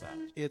of It's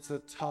expect. it's a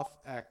tough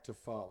act to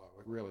follow.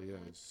 It really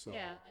is. So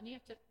yeah, and you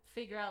have to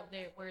figure out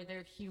where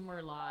their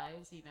humor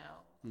lies.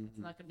 It's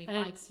not going to be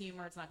And- Mike's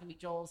humor. It's not going to be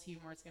Joel's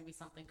humor. It's going to be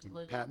something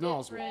completely Patton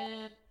Oswalt.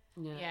 different.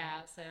 Yeah.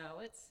 Yeah, so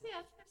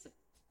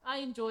I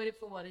enjoyed it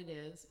for what it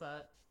is,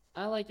 but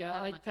I like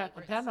my Pat.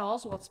 favorites. Patton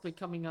Oswalt's been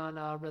coming on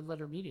Red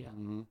Letter Media.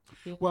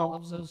 He Well,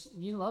 loves those.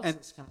 He loves and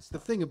this kind of the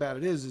stuff. thing about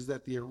it is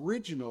that the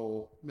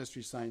original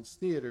Mystery Science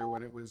Theater,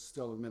 when it was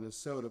still in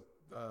Minnesota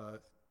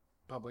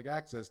public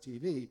access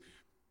TV,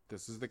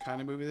 this is the kind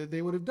of movie that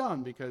they would have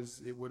done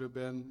because it would have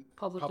been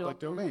Public public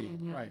domain,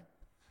 domain, yeah. right?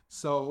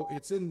 So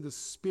it's in the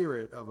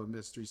spirit of a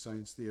Mystery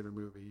Science Theater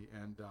movie,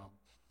 and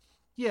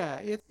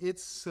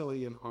it's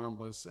silly and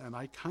harmless, and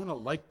I kind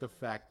of like the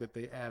fact that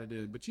they added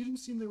in, but you didn't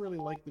seem to really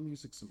like the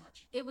music so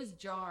much. it was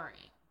jarring.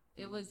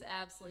 It was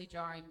absolutely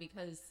jarring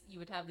because you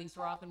would have these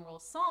rock and roll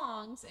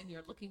songs and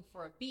you're looking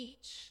for a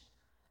beach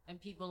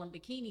and people in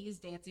bikinis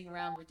dancing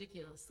around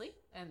ridiculously,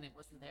 and it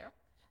wasn't there.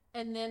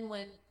 And then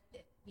when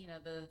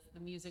the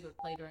music would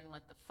play during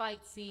like the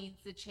fight scenes,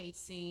 the chase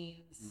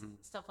scenes,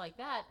 stuff like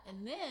that,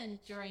 and then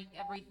during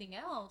everything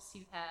else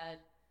you had,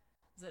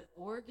 was it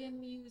organ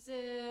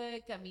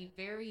music? I mean,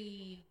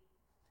 very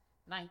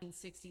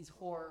 1960s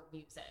horror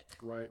music.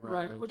 Right.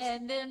 Right, which-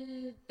 And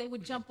then they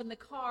would jump in the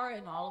car,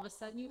 and all of a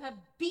sudden you have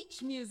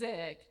beach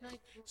music. Like,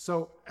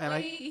 So, and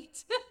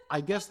wait,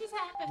 I guess what just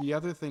happened? the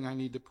other thing I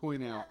need to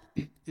point out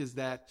is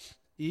that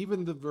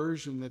even the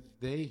version that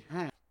they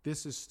have,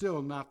 this is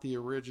still not the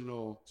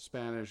original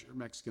Spanish or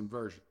Mexican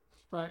version.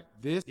 Right.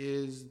 This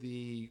is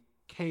the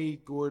K.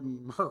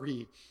 Gordon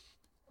Murray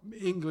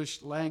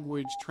English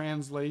language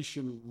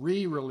translation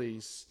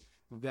re-release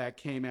that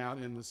came out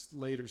in the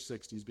later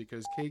 60s,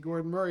 because K.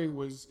 Gordon Murray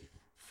was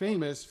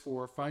famous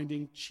for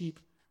finding cheap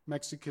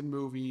Mexican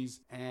movies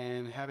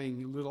and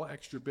having little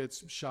extra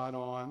bits shot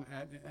on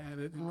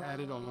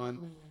added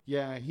on.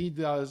 Yeah, he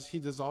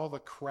does all the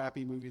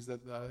crappy movies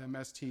that the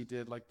MST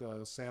did, like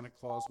the Santa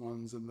Claus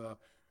ones and the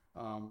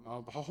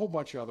a whole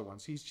bunch of other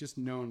ones. He's just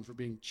known for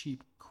being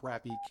cheap,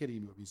 crappy kiddie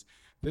movies.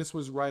 This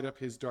was right up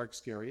his dark,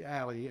 scary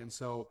alley, and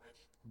so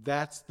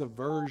that's the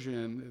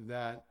version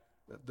that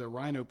the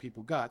Rhino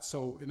people got.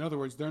 So in other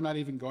words, they're not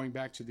even going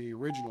back to the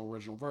original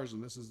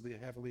version. This is the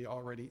heavily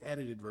already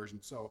edited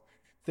version. So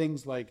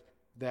things like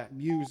that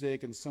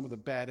music and some of the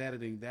bad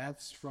editing,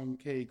 that's from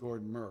K.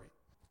 Gordon Murray.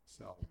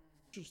 So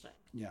Interesting.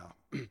 yeah.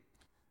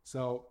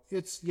 So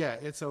it's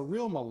a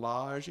real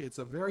melange. It's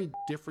a very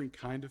different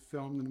kind of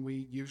film than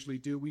we usually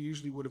do. We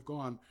usually would have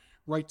gone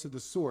right to the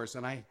source,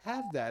 and I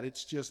have that.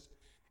 It's just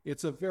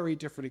it's a very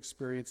different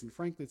experience, and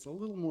frankly, it's a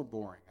little more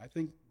boring. I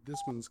think this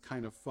one's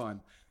kind of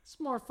fun. It's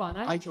more fun.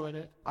 I enjoyed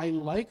it. I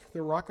like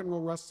the rock and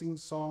roll wrestling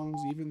songs,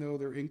 even though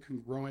they're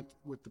incongruent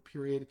with the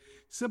period,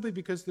 simply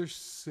because they're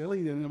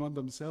silly in and of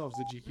themselves.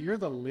 Did you hear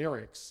the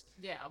lyrics?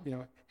 Yeah. You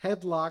know,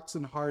 Headlocks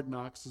and Hard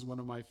Knocks is one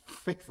of my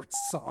favorite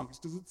songs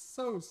because it's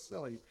so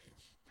silly.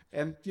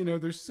 And, you know,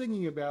 they're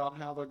singing about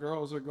how the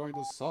girls are going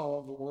to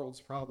solve the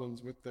world's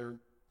problems with their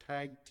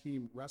tag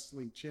team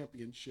wrestling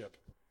championship.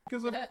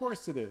 Because of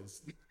course it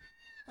is.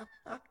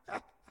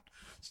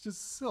 It's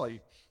just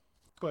silly,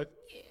 but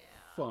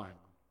fun.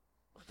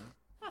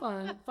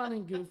 Fun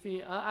and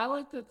goofy. I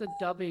like that the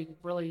dubbing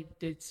really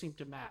did seem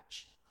to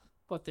match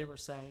what they were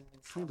saying.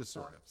 Kind of,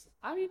 sort of.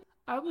 I mean,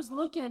 I was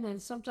looking,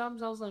 and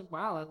sometimes I was like,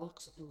 wow, that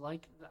looks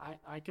like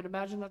I could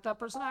imagine that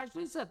person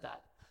actually said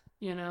that.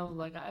 You know,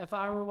 like if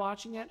I were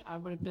watching it, I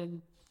would have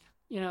been,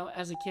 you know,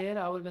 as a kid,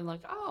 I would have been like,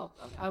 oh,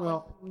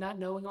 not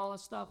knowing all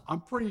this stuff.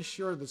 I'm pretty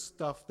sure the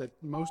stuff that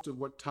most of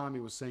what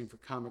Tommy was saying for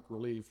comic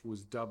relief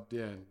was dubbed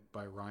in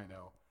by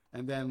Rhino.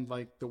 And then,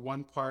 like, the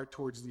one part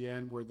towards the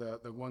end where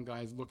the one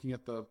guy's looking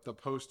at the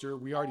poster,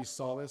 we already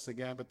saw this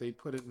again, but they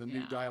put it in the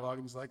new dialogue,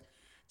 and he's like,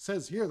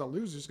 says here, the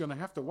loser's going to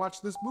have to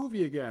watch this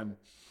movie again.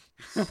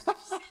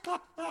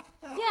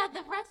 Yeah,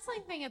 the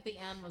wrestling thing at the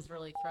end was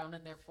really thrown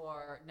in there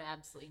for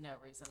absolutely no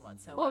reason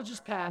whatsoever. Well,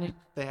 just padding.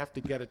 They have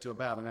to get it to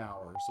about an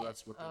hour, so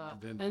that's what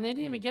they did. And they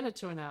didn't even get it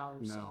to an hour.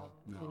 No, so,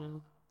 no. You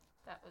know,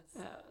 that was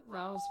that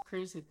was a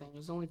crazy thing. It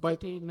was only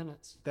But- 15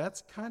 minutes.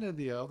 That's kind of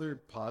the other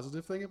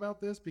positive thing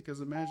about this, because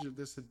imagine if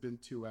this had been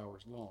 2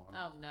 hours long.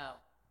 oh no.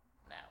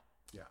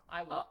 Yeah.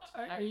 I would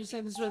Are you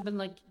saying this would have been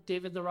like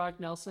David the Rock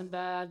Nelson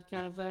bad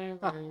kind of thing?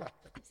 Or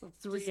it's like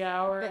 3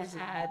 hours?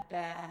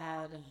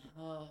 bad.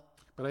 Oh.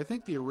 But I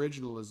think the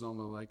original is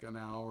only like an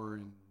hour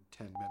and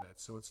 10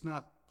 minutes, so it's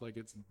not like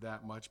it's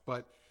that much.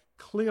 But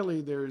clearly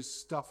there's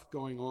stuff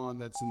going on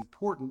that's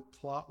important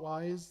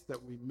plot-wise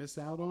that we miss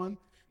out on.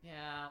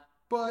 Yeah.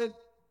 But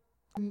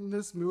in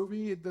this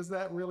movie, does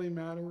that really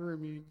matter? I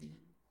mean,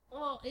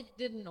 Well, it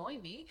did annoy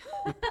me.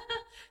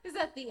 Because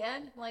at the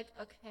end, like,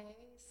 okay,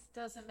 this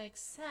doesn't make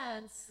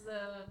sense.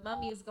 The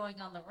mummy is going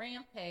on the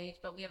rampage,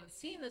 but we haven't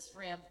seen this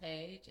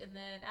rampage. And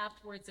then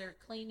afterwards, they're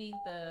cleaning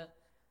the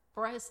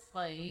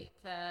breastplate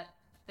that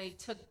they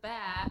took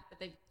back, but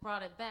they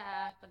brought it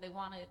back, but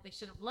they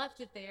should have left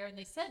it there. And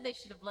they said they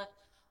should have left.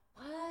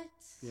 What?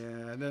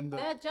 yeah, and then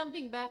That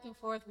jumping back and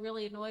forth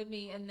really annoyed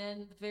me. And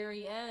then the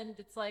very end,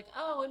 it's like,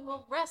 oh, and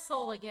we'll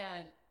wrestle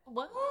again.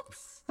 What?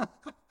 of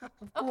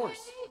course.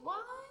 Okay,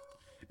 why?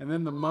 And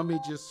then the mummy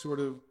just sort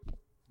of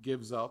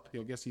gives up. I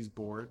guess he's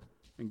bored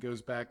and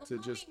goes back to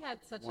Mummy just had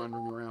such a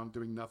wandering around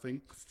doing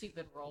nothing.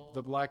 stupid role.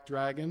 The Black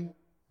Dragon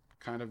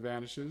kind of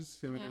vanishes.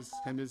 Him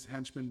and his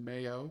henchman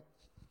Mayo,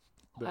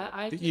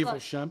 I the did evil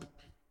like- Shemp.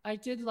 I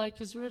did like,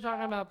 because we were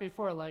talking about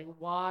before, like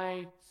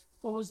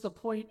what was the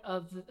point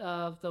of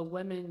the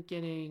women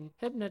getting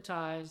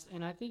hypnotized?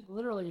 And I think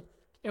literally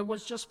it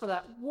was just for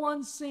that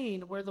one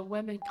scene where the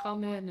women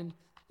come in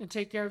and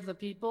take care of the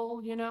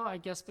people, you know, I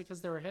guess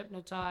because they were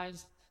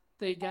hypnotized.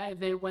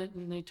 They went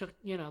and they took,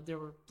 you know,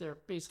 they're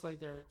basically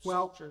their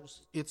Well,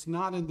 soldiers. it's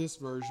not in this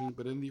version,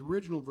 but in the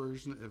original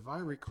version, if I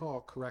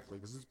recall correctly,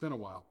 because it's been a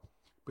while,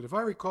 but if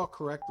I recall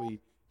correctly,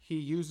 he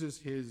uses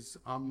his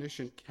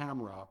omniscient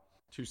camera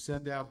to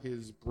send out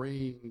his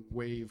brain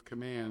wave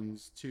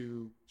commands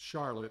to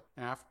Charlotte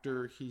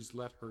after he's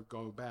let her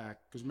go back.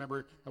 Because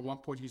remember, at one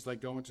point he's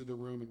like, go into the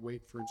room and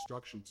wait for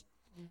instructions.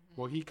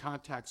 Well, he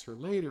contacts her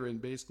later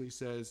and basically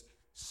says,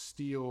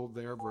 steal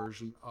their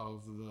version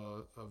of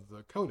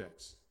the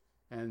codex.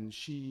 And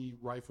she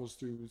rifles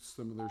through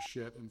some of their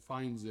shit and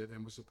finds it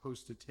and was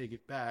supposed to take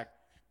it back.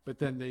 But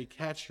then they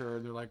catch her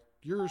and they're like,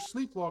 you're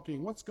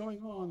sleepwalking. What's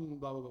going on?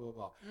 Blah, blah, blah,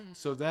 blah.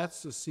 So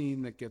that's a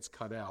scene that gets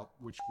cut out,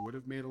 which would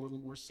have made a little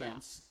more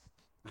sense.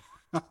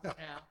 Yeah.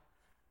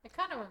 It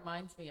kind of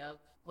reminds me of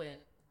when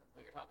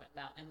we were talking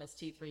about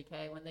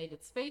MST3K, when they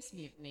did Space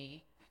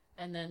Mutiny,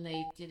 and then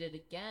they did it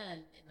again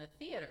in the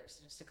theaters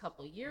just a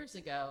couple of years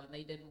ago, and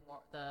they did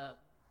the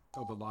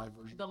Oh, the live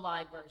version. the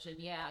live version,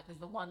 yeah, because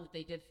the one that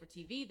they did for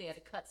TV, they had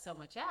to cut so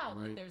much out.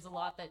 Right. There's a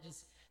lot that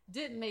just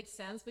didn't make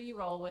sense, but you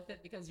roll with it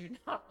because you're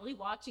not really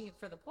watching it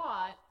for the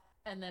plot.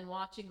 And then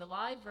watching the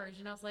live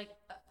version, I was like,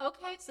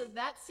 okay, so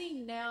that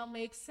scene now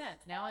makes sense.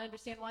 Now I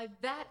understand why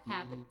that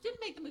happened. Didn't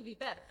make the movie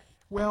better,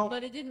 Well,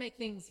 but it did make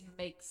things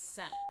make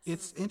sense.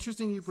 it's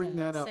interesting you bring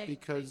that up Same thing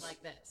because,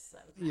 like this. So,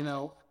 you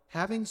know,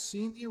 having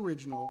seen the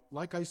original,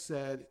 like I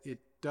said, it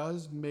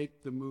does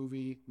make the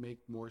movie make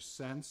more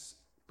sense,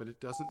 but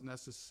it doesn't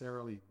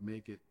necessarily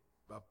make it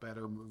a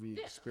better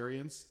movie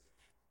experience.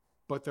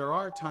 But there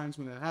are times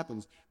when that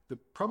happens.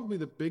 Probably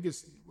the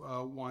biggest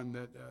one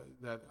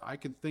that I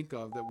can think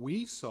of that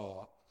we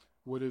saw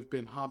would have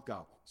been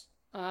Hobgoblins.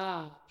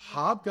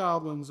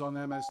 Hobgoblins on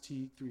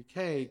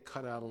MST3K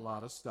cut out a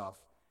lot of stuff,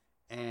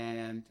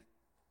 and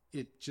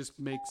it just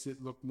makes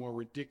it look more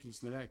ridiculous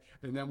than that.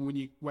 And then when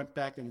you went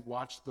back and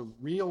watched the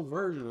real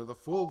version or the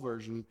full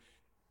version,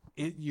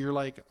 you're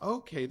like,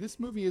 okay, this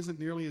movie isn't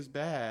nearly as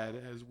bad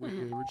as we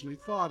originally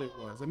thought it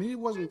was. I mean, it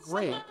wasn't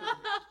great,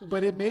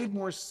 but it made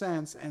more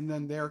sense. And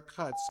then their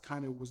cuts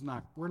kind of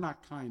were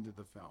not kind to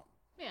the film.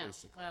 Yeah.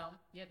 Basically. Well,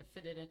 you had to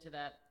fit it into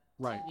that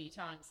Right. TV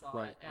time slot.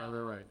 Right, Yeah.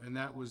 right. And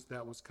that was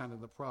kind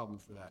of the problem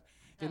for that.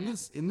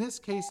 In this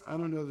case, I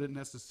don't know that it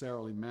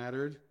necessarily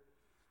mattered,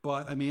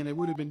 but I mean, it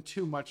would have been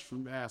too much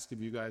from ask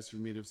of you guys for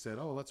me to have said,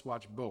 "Oh, let's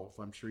watch both."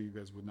 I'm sure you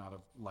guys would not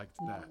have liked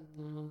that.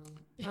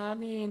 I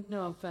mean,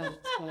 no offense,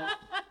 but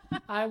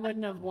I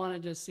wouldn't have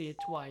wanted to see it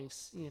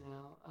twice, you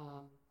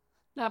know.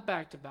 Not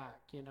back to back,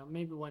 you know.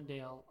 Maybe one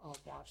day I'll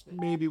watch it.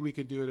 Maybe we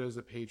could do it as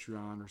a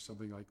Patreon or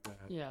something like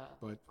that. Yeah.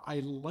 But I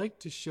like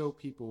to show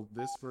people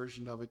this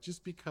version of it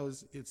just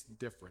because it's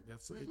different.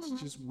 It's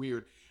just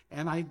weird.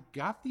 And I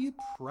got the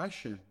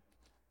impression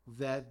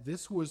that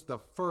this was the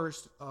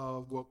first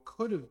of what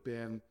could have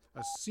been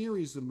a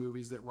series of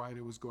movies that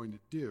Ryder was going to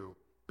do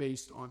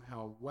based on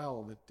how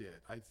well it did.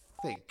 I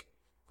think,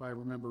 if I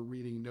remember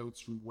reading notes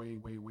from way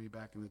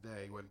back in the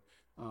day when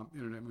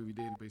Internet Movie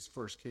Database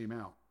first came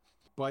out.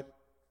 But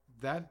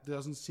that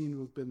doesn't seem to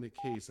have been the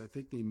case. I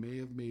think they may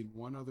have made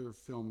one other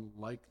film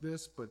like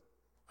this, but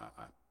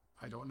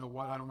I don't know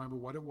what. I don't remember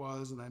what it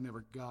was, and I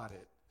never got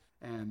it.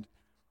 And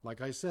like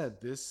I said,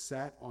 this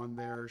sat on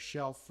their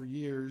shelf for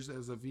years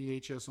as a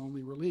VHS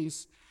only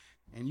release,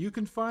 and you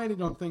can find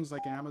it on things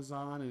like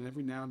Amazon, and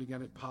every now and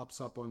again it pops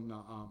up on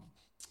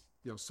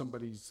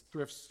somebody's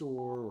thrift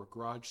store or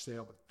garage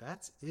sale. But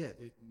that's it.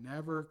 It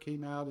never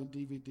came out in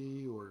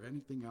DVD or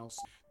anything else.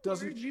 Where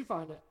did you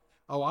find it?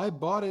 Oh, I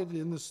bought it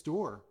in the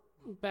store.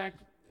 Back,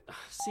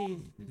 see.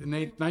 In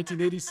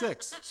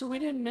 1986. So we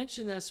didn't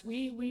mention this.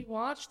 We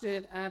watched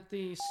it at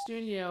the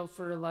studio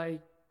for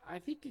like, I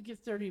think a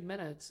good 30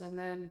 minutes, and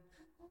then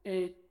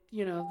it,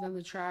 then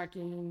the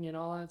tracking and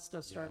all that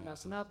stuff started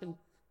messing up, and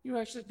you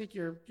actually think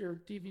your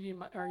DVD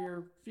or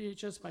your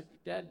VHS might be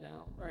dead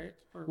now, right?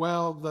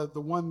 Well,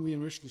 the one we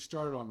initially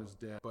started on is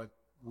dead, but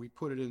we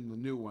put it in the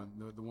new one,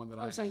 the one that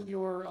I was saying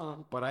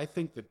your But I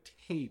think the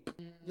tape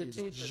is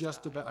tape is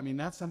just about. I mean,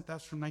 that's from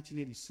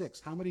 1986.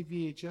 How many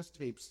VHS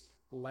tapes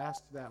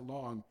last that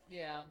long?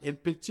 Yeah. In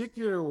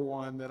particular,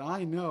 one that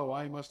I know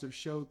I must have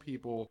showed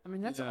people. I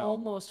mean, that's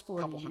almost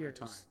 40 couple hundred years.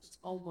 times. It's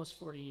almost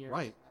 40 years.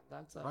 Right.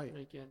 That's Right.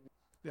 pretty good.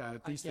 Yeah,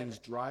 these get things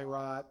it. dry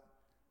rot.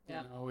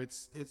 Yeah.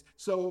 It's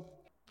so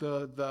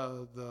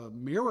the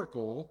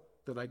miracle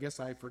that I guess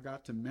I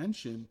forgot to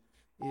mention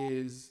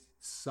is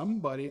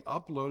somebody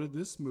uploaded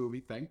this movie,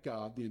 thank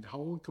God, the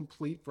whole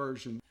complete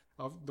version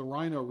of the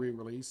Rhino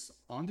re-release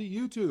onto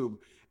YouTube.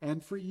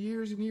 And for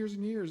years and years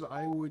and years,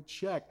 I would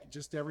check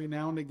just every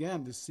now and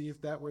again to see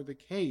if that were the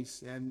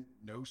case, and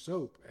no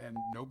soap, and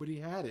nobody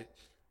had it.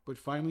 But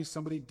finally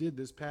somebody did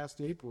this past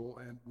April,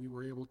 and we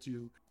were able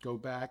to go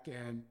back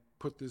and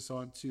put this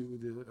onto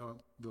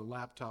the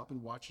laptop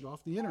and watch it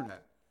off the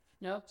internet.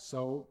 Yep.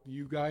 So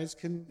you guys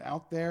can,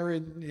 out there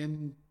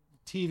in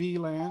TV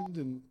land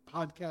and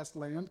podcast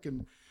land,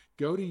 can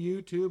go to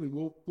YouTube, and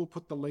we'll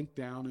put the link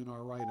down in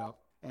our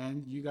write-up,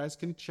 and you guys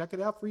can check it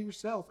out for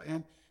yourself.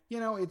 And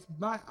it's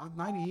not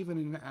even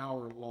an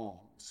hour long.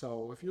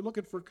 So if you're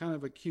looking for kind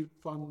of a cute,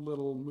 fun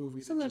little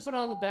movie, Something to put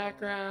on the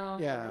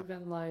background. Yeah. Or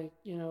even like,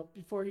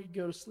 before you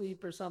go to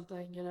sleep or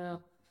something,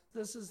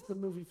 this is the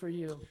movie for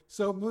you.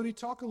 So Moody,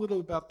 talk a little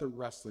about the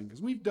wrestling,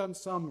 because we've done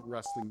some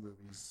wrestling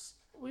movies.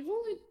 We've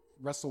only,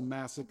 Wrestle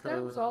Massacre.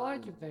 that was all I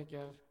could think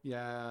of.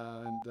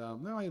 Yeah,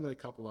 and no, I had a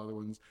couple other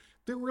ones.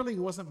 There really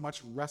wasn't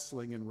much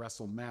wrestling in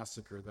Wrestle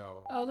Massacre,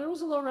 though. Oh, there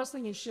was a little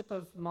wrestling in Ship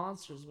of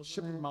Monsters, wasn't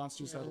Ship there? of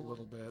Monsters had a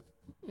little bit.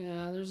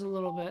 Yeah, there's a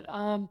little bit.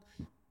 I'm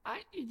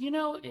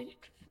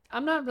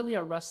not really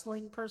a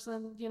wrestling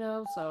person,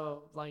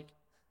 so like,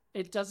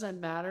 it doesn't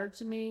matter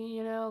to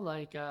me,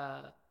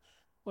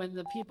 when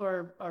the people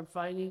are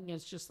fighting,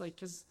 it's just like,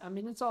 because I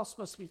mean, it's all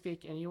supposed to be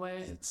fake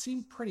anyway. It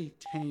seemed pretty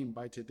tame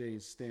by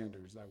today's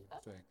standards, I would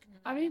think.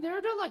 I mean, they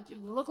were doing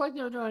it looked like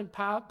they were doing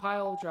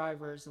pile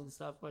drivers and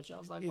stuff, which I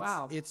was like,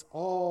 wow. It's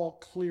all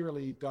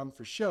clearly done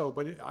for show,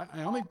 but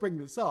I only bring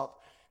this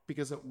up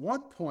because at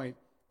one point,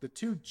 the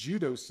two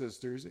judo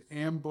sisters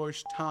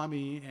ambushed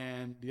Tommy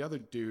and the other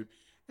dude,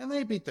 and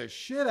they beat the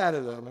shit out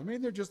of them. I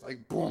mean, they're just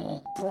like,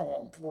 boom,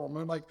 boom, boom.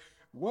 I'm like,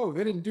 whoa,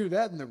 they didn't do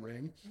that in the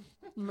ring.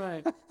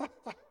 Right.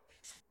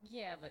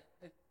 Yeah, but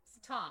it's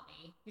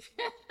Tommy.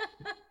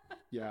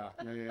 Yeah.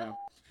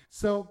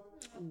 So,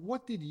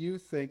 what did you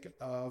think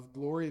of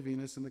Gloria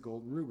Venus and the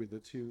Golden Ruby, the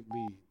two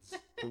leads,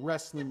 the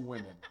wrestling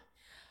women?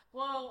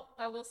 Well,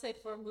 I will say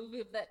for a movie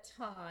of that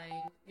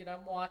time,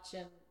 I'm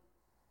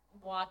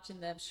watching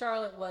them.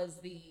 Charlotte was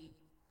the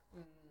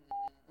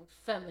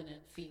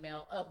feminine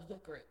female of the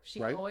group. She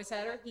Right. always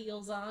had her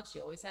heels on. She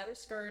always had her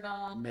skirt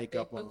on.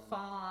 Makeup big on.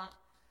 font.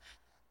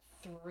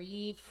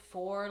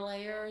 3-4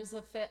 layers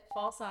of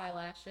false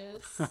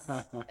eyelashes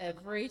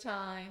every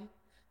time.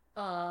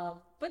 But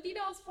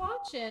I was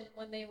watching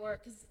when they were,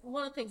 because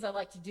one of the things I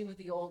like to do with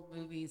the old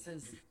movies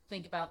is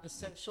think about the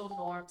social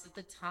norms at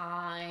the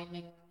time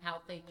and how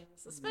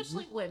things,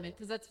 especially women,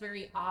 because that's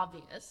very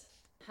obvious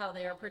how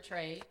they are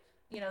portrayed.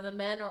 The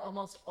men are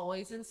almost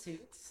always in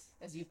suits,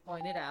 as you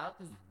pointed out,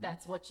 because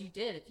that's what you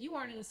did. If you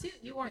weren't in a suit,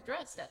 you weren't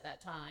dressed at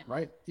that time.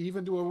 Right.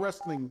 Even to a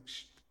wrestling Yeah,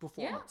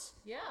 performance.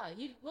 yeah.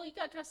 You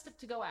got dressed up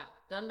to go out.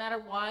 Doesn't matter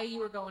why you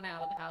were going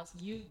out of the house,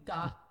 you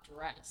got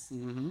dressed.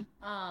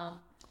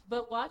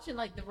 But watching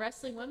like the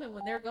wrestling women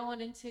when they're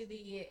going into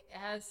the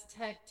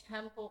Aztec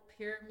temple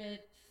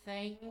pyramid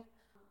thing,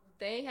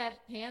 they had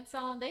pants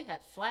on, they had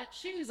flat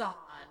shoes on,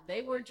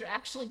 they were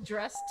actually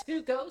dressed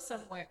to go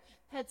somewhere.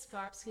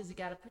 Headscarves because you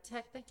got to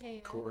protect the hair.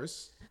 Of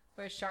course.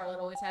 Where Charlotte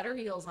always had her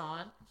heels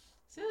on.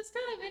 So it's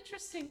kind of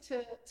interesting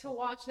to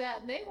watch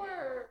that. And they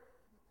were,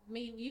 I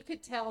mean, you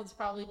could tell it's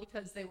probably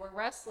because they were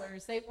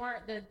wrestlers. They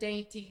weren't the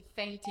dainty,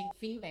 fainting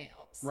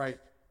females. Right.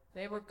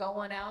 They were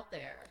going out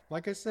there.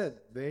 Like I said,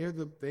 they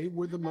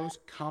were the most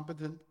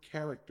competent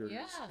characters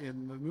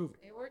in the movie.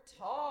 They were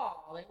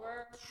tall.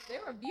 They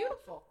were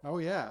beautiful. Oh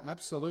yeah,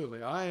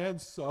 absolutely. I had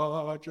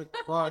such a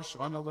crush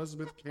on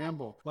Elizabeth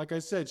Campbell. Like I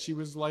said, she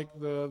was like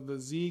the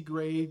Z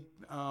grade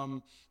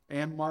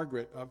Anne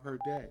Margaret of her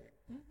day.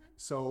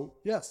 So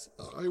yes,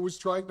 I was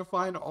trying to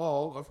find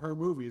all of her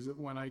movies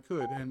when I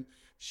could, and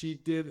she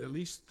did at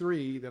least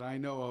 3 that I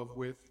know of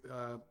with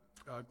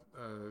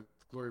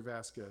Gloria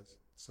Vasquez.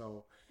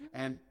 So,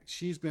 and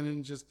she's been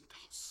in just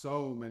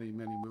so many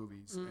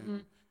movies,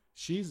 and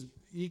she's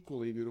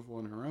equally beautiful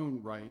in her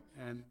own right,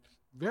 and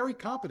very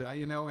competent.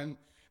 And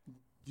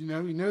you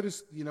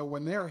notice,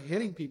 when they're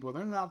hitting people,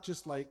 they're not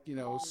just like,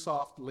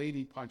 soft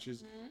lady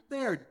punches.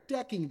 They're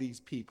decking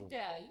these people.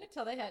 Yeah, you could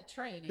tell they had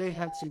training. They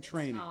had some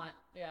training.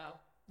 It's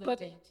not, But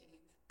dainty.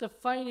 the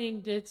fighting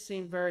did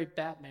seem very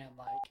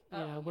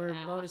Batman-like. We're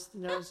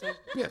noticing.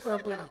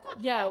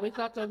 Yeah, we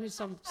thought there'd be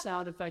some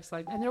sound effects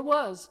and there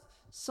was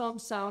some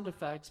sound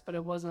effects, but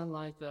it wasn't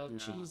like the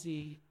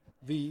cheesy.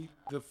 The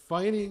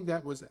fighting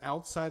that was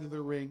outside of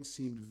the ring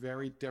seemed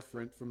very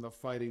different from the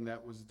fighting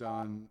that was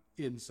done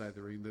inside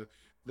the ring.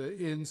 The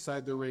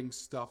inside the ring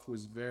stuff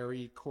was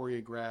very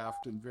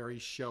choreographed and very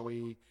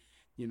showy.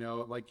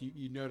 Like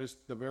you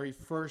noticed the very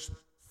first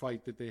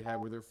fight that they had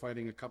where they're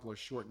fighting a couple of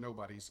short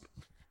nobodies.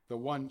 The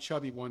one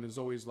chubby one is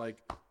always like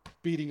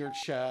beating her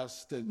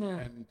chest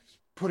and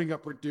putting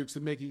up her dukes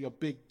and making a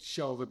big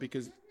show of it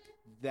because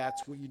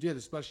that's what you did,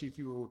 especially if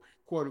you were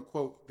quote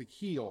unquote the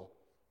heel.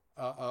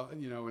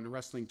 In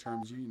wrestling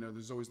terms,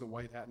 there's always the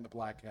white hat and the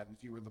black hat. And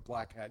if you were the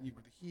black hat, you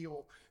were the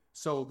heel.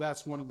 So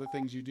that's one of the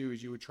things you do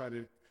is you would try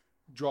to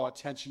draw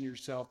attention to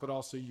yourself, but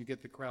also you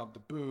get the crowd to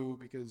boo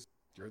because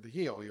you're the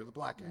heel, you're the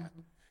black hat.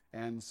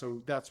 And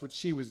so that's what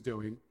she was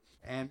doing.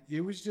 And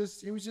it was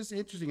just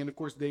interesting. And of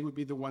course, they would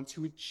be the ones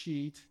who would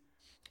cheat.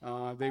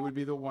 They would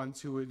be the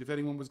ones who would, if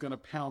anyone was going to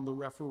pound the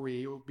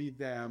referee, it would be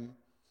them.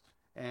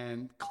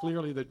 And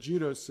clearly the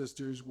Judo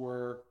sisters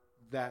were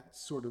that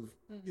sort of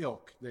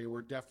ilk. They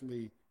were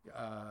definitely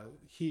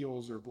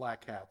heels or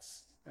black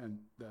hats. And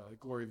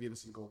Gloria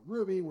Venus and Gold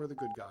Ruby were the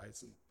good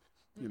guys. And,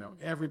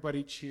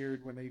 everybody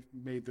cheered when they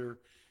made their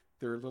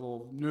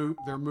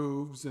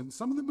moves. And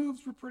some of the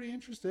moves were pretty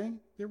interesting.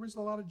 There was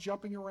a lot of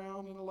jumping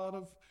around and a lot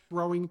of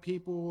throwing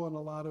people and a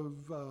lot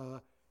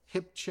of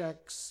hip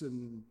checks.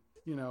 And,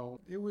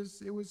 it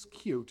was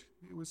cute.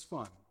 It was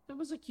fun. It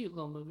was a cute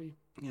little movie.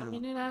 Yeah. I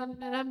mean, it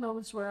had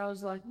moments where I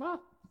was like,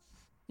 well,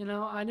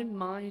 I didn't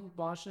mind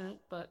watching it,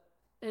 but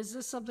is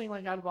this something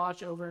like I'd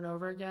watch over and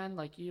over again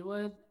like you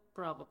would?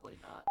 Probably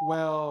not.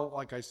 Well,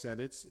 like I said,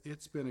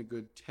 it's been a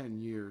good 10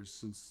 years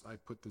since I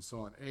put this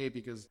on.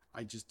 Because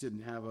I just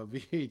didn't have a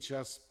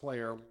VHS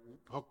player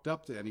hooked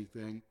up to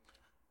anything.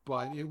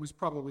 But it was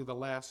probably the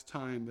last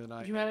time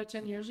that You had it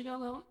 10 years ago,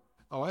 though?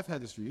 Oh, I've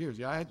had this for years.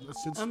 Yeah, I had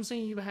since. I'm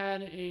saying you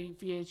had a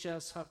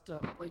VHS hooked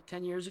up like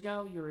 10 years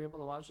ago. You were able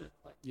to watch it.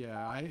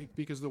 Yeah,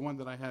 because the one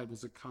that I had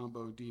was a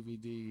combo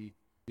DVD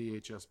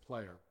VHS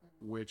player,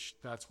 which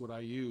that's what I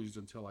used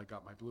until I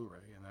got my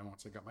Blu-ray. And then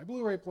once I got my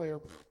Blu-ray player,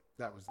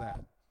 that was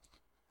that.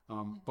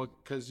 But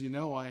because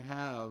I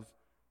have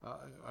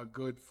a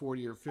good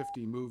 40 or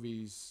 50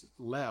 movies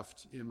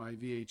left in my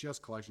VHS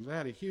collections. I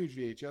had a huge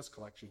VHS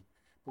collection.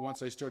 But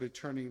once I started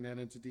turning that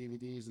into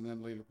DVDs and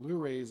then later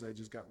Blu-rays, I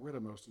just got rid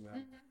of most of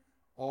that.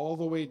 All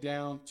the way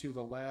down to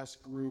the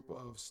last group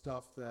of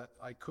stuff that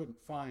I couldn't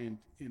find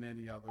in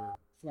any other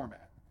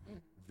format.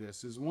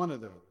 This is one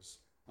of those.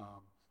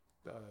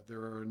 There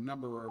are a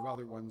number of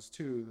other ones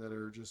too that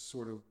are just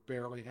sort of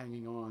barely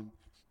hanging on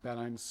that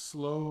I'm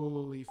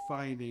slowly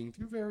finding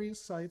through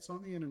various sites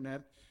on the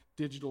internet,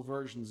 digital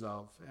versions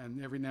of.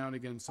 And every now and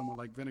again, someone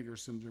like Vinegar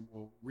Syndrome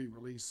will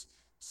re-release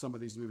some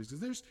of these movies.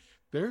 Because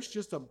there's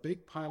just a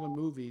big pile of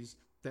movies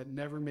that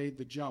never made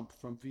the jump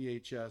from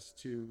VHS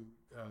to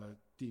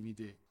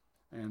DVD.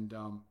 And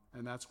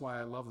that's why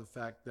I love the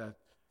fact that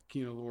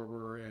Kino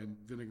Lorber and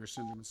Vinegar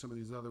Syndrome and some of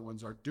these other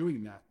ones are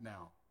doing that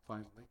now,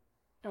 finally.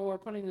 And we're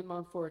putting them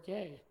on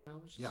 4K.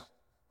 Yeah.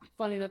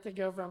 Funny that they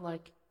go from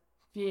like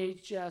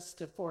VHS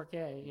to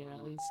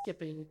 4K,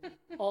 skipping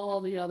all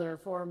the other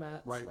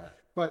formats. Right.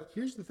 But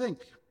here's the thing.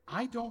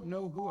 I don't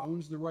know who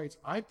owns the rights.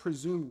 I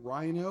presume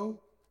Rhino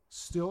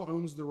still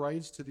owns the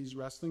rights to these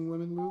wrestling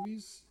women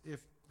movies,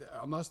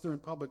 unless they're in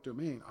public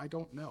domain. I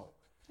don't know.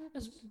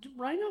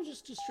 Rhino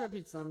just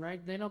distributes them,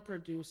 right? They don't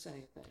produce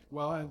anything.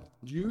 Well, and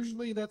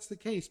usually that's the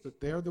case, but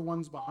they're the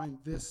ones behind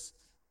this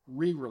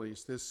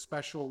re-release, this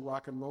special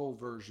rock and roll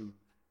version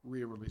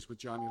re-release with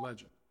Johnny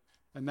Legend.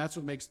 And that's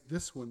what makes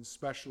this one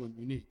special and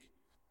unique.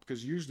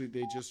 Because usually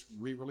they just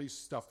re-release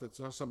stuff that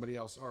somebody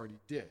else already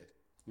did,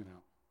 you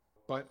know.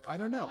 But I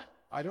don't know.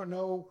 I don't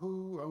know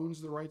who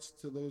owns the rights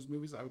to those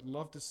movies. I would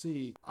love to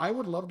see. I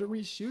would love to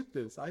reshoot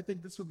this. I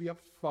think this would be a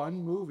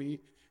fun movie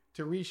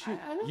to reshoot.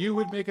 You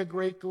would make a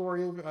great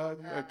Gloria,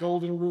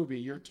 Golden Ruby.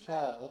 You're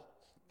tall.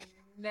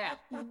 Now,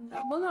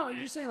 Well, no,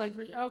 you're saying like,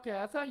 okay,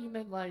 I thought you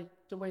meant like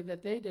the way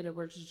that they did it,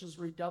 where it's just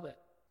redub it.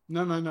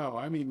 No.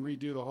 I mean,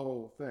 redo the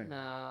whole thing.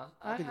 Nah,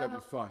 I think that'd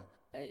be fun.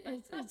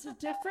 it's a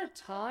different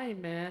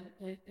time, man.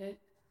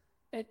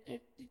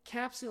 It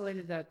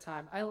encapsulated that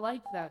time. I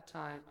like that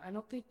time. I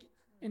don't think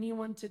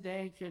anyone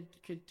today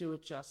could do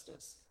it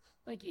justice.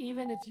 Like,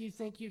 even if you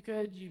think you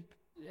could,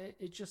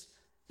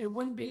 it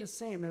wouldn't be the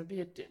same. It would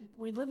be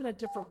we live in a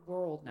different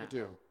world now. I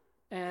do.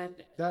 And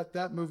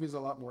That movie's a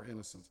lot more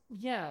innocent.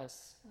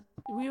 yes,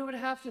 we would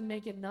have to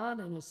make it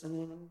non-innocent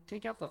and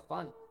take out the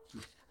fun.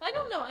 I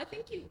don't know. I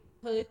think you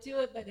could do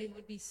it, but it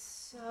would be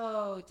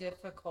so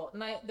difficult.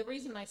 And the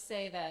reason I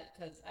say that,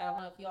 because I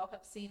don't know if y'all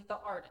have seen The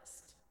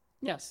Artist.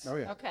 Yes. Oh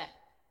yeah. Okay.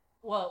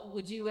 Well,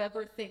 would you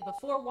ever think,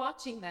 before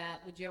watching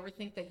that, would you ever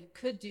think that you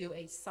could do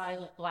a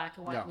silent black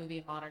and white No. movie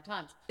in modern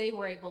times? They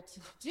were able to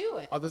do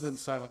it. Other than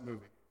silent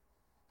movie.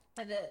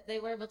 And they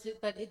were able to,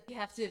 but you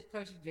have to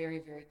approach it very,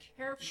 very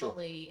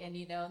carefully. And,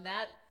 and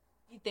that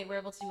they were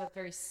able to do it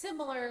very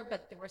similar,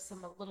 but there was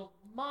some little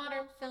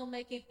modern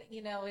filmmaking.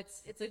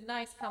 It's a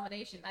nice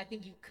combination. I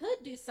think you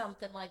could do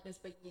something like this,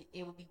 but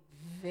it would be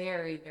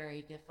very,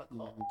 very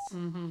difficult.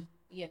 Mm-hmm.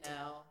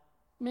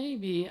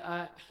 Maybe.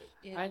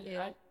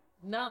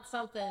 Not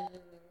something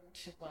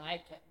I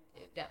can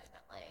do,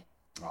 definitely.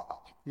 Oh,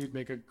 you'd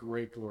make a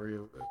great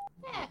Gloria.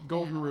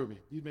 Golden Ruby.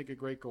 You'd make a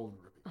great Golden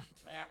Ruby.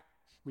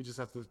 We just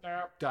have to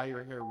dye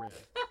your hair red.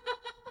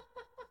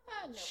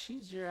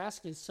 Jeez, you're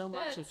asking so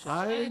much of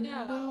I her.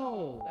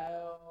 know.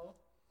 No.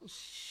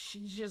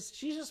 She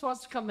just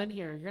wants to come in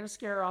here. You're gonna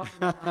scare her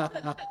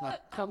off.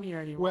 Come here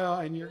anymore. Well,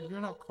 and you're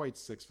not quite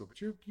 6 foot,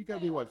 but you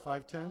gotta be what,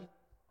 5'10"?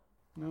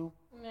 No,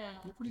 No.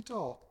 you're pretty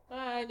tall.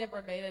 I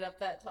never made it up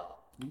that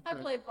tall. I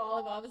Okay. played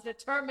volleyball. I was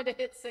determined to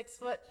hit 6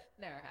 foot.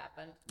 Never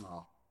happened.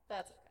 Oh,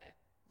 That's okay.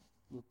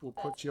 we'll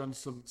put you on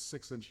some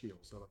 6-inch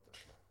heels. How about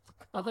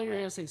I thought you were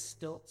gonna say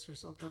stilts or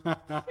something. Nope.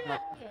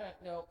 that?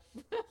 Oh.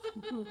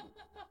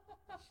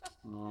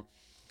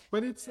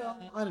 But it's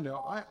I don't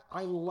know.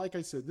 I like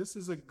I said, this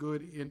is a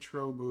good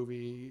intro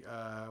movie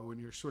when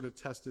you're sort of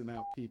testing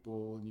out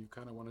people and you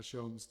kind of want to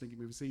show them stinky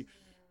movies. See,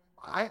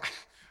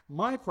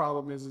 my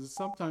problem is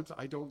sometimes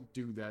I don't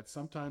do that.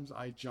 Sometimes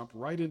I jump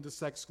right into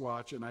Sex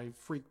Squatch and I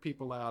freak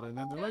people out, and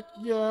then they're like,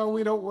 "Yeah,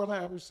 we don't want to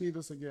ever see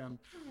this again."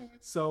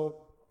 So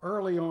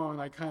early on,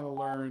 I kind of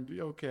learned,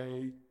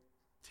 okay,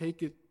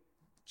 take it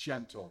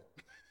gentle.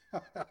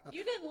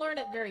 You didn't learn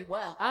it very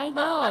well. I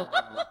know,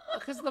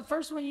 because the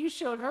first one you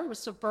showed her was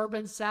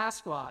Suburban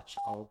Sasquatch.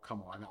 Oh,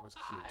 come on, that was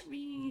I cute.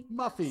 mean,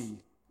 Muffy.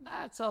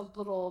 that's a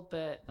little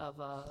bit of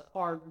a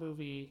hard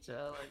movie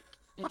to like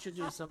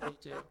introduce somebody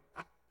to.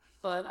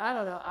 But I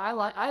don't know.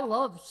 I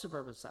love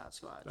Suburban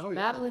Sasquatch. Oh, yeah.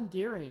 Madeline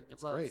Deering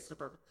loves great.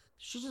 Suburban.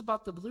 She just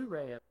bought the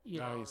Blu-ray.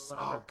 Nice. Or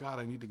Oh whatever. God,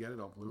 I need to get it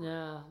on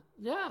Blu-ray.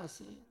 Yeah.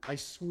 See, I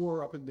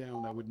swore up and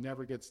down I would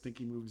never get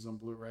stinky movies on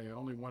Blu-ray. I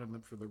only wanted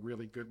them for the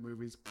really good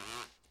movies.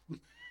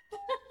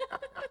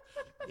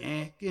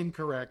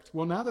 Incorrect.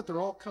 Well, now that they're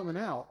all coming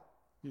out,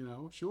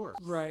 sure.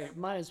 right.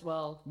 Might as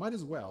well. Might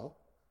as well.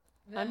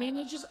 I mean,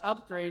 you just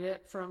upgrade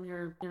it from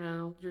your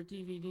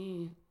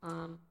DVD.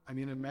 I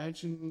mean,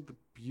 imagine the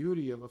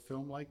beauty of a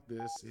film like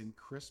this in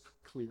crisp,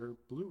 clear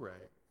Blu-ray.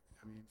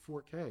 I mean,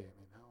 4K. I mean,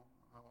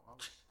 how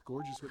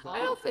gorgeous would that I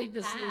be? don't think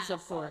this is a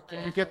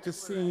 4K. You get to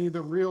see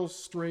the real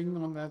string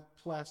on that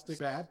plastic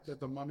bat that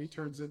the mummy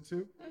turns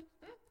into.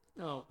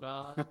 Oh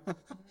God.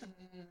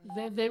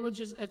 they would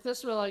just, if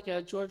this were like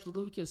a George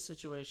Lucas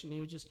situation, he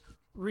would just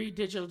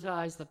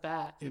re-digitize the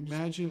bat.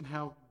 Imagine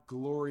how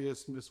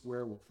glorious Miss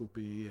Werewolf will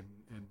be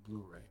in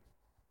Blu-ray.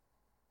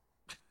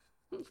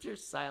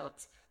 There's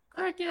silence.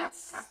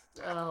 Crickets.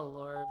 Oh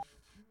Lord.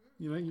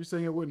 You're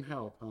saying it wouldn't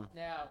help, huh?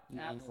 No,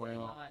 absolutely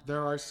Well, not.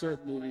 there are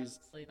certain movies,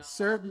 Absolutely not.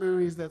 certain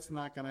movies that's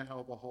not going to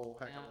help a whole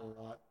heck of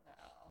a lot. No.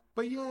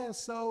 But yeah,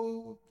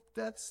 so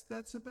that's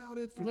about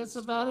it. For That's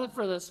this about it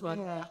for this one.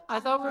 Yeah. I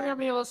thought we were gonna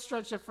be able to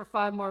stretch it for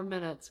 5 more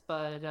minutes,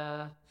 but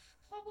I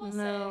will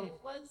No. say it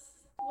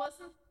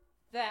wasn't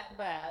that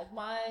bad.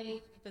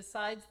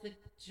 Besides the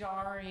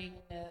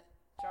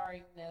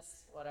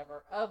jarringness,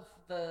 whatever, of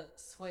the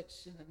switch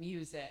in the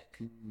music,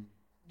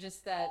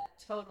 just that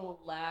total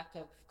lack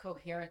of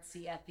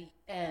coherency at the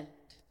end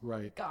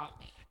Right. got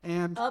me.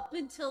 And Up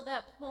until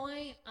that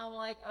point, I'm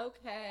like,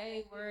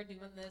 okay, we're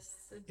doing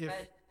this,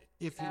 but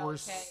if you're okay.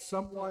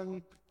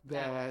 someone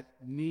that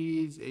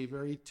needs a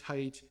very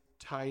tight,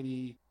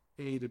 tidy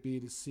A to B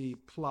to C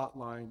plot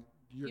line,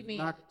 you're You mean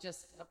not.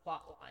 just a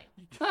plot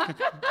line?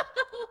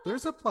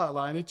 There's a plot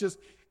line.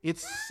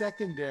 It's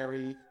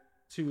secondary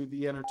to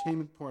the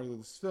entertainment part of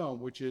this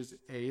film, which is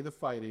A, the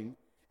fighting,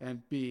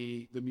 and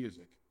B, the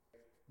music.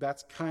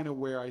 That's kind of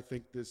where I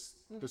think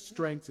the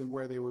strengths and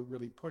where they were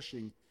really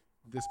pushing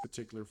this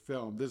particular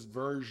film, this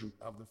version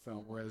of the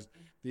film, whereas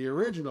the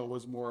original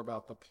was more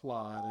about the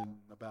plot and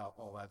about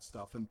all that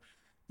stuff. And,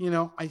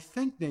 I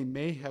think they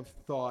may have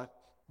thought,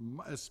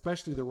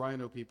 especially the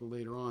Rhino people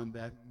later on,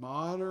 that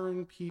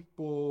modern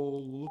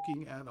people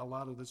looking at a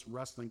lot of this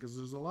wrestling, because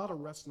there's a lot of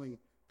wrestling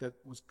that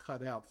was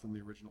cut out from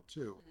the original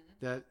too,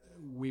 that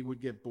we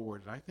would get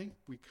bored. And I think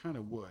we kind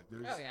of would.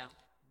 Oh yeah.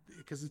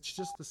 Because it's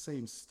just the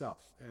same stuff,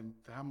 and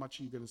how much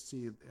are you going to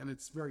see? And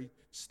it's very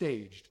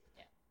staged.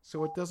 Yeah.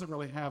 So it doesn't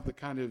really have the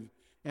kind of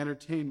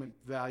entertainment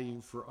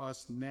value for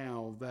us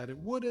now that it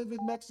would have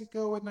in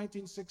Mexico in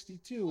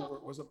 1962, where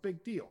it was a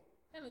big deal.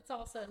 And it's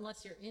also,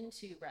 unless you're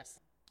into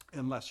wrestling,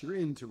 Unless you're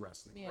into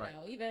wrestling, you right?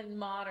 know, even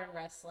modern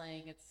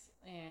wrestling, it's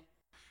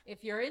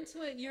if you're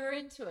into it, you're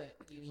into it.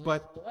 Usually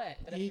But all the way.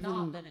 But if even-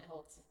 not, then it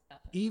holds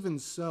nothing. Even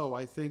so,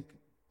 I think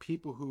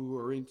people who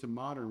are into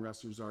modern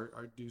wrestlers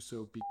are do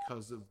so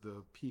because of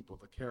the people,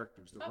 the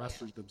characters, the Oh, yeah.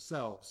 wrestlers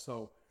themselves.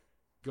 So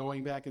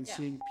going back and Yeah.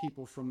 seeing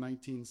people from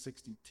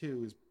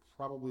 1962 is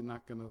probably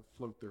not going to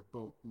float their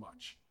boat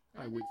much,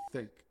 I would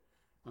think.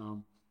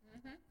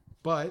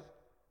 But,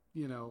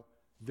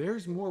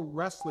 there's more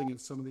wrestling in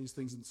some of these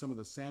things in some of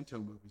the Santo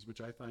movies, which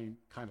I find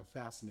kind of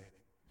fascinating.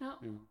 Now,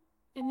 You know.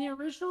 in the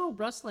original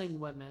Wrestling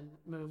Women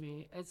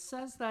movie, it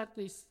says that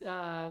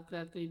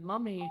the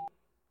mummy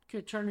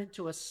could turn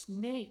into a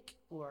snake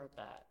or a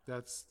bat.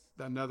 That's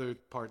another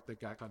part that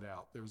got cut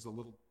out. There was a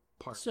little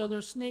part. So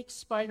there's snake,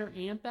 spider,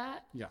 and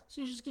bat. Yeah.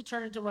 So you just could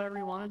turn into whatever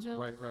you want to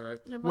do. Right. Pretty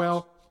much.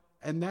 Well,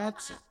 and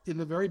that's in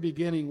the very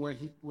beginning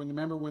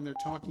remember when they're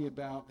talking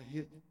about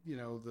the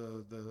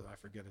I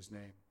forget his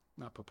name,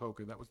 not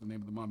Popoka, that was the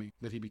name of the mummy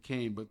that he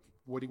became, but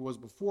what he was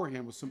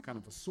beforehand was some kind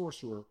of a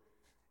sorcerer,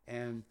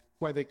 and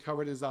why they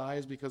covered his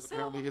eyes because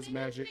apparently his they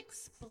magic. Did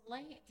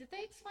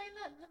they explain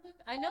that in the movie?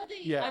 I know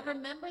they. Yeah. I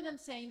remember them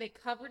saying they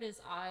covered his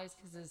eyes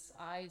because his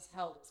eyes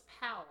held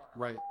power.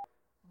 Right.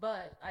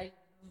 But I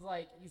was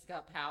like, he's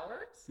got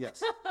powers.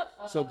 Yes.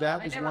 So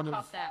that I was never one of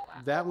caught that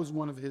one. that was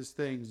one of his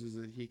things, is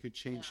that he could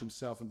change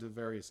himself into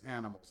various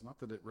animals. Not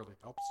that it really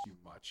helps you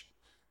much,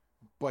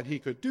 but he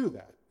could do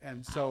that.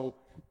 And so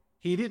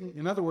he didn't.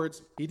 In other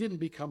words, he didn't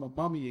become a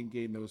mummy and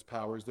gain those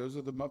powers. Those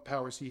are the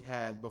powers he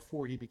had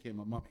before he became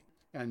a mummy.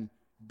 And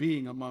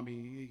being a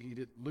mummy, he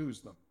didn't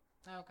lose them,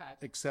 Okay.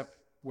 except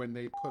when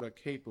they put a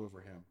cape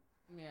over him.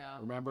 Yeah.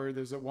 Remember,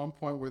 there's at one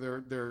point where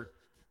they're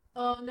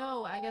Oh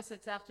no, I guess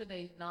it's after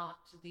they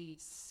knocked the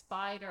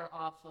spider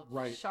off of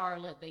Right.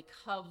 Charlotte. They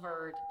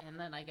covered, and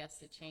then I guess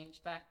it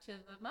changed back to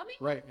the mummy.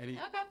 right, and he,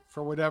 Okay.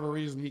 for whatever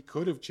reason, he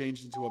could have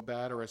changed into a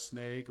bat or a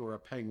snake or a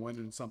penguin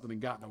and something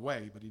and gotten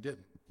away, but he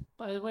didn't.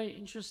 By the way,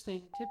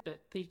 interesting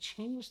tidbit. They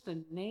changed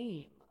the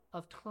name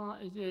of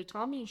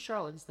Tommy and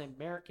Charlotte is the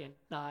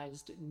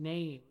Americanized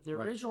name. The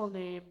Right. original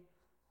name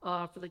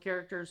for the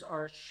characters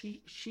are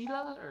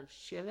Sheila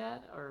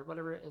or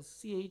whatever it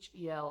is,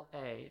 Chela.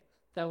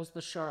 That was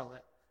the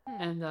Charlotte.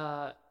 And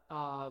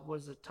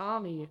was it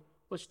Tommy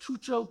was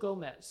Chucho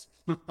Gomez.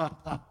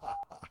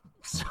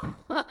 So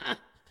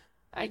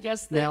I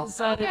guess they Now-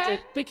 decided Okay.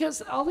 to,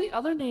 because all the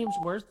other names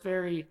were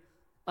very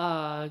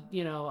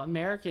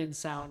American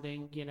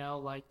sounding,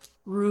 like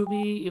Ruby,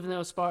 even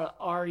though it's spelled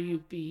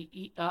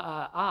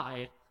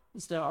R-U-B-I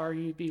instead of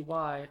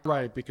R-U-B-Y.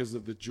 Right, because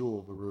of the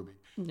jewel, the ruby,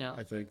 No.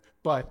 I think.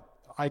 But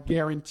I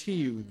guarantee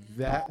you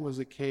that was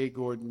a K.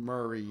 Gordon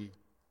Murray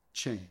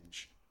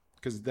change,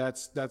 because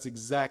that's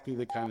exactly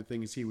the kind of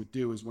things he would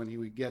do. Is when he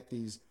would get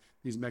these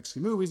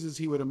Mexican movies, is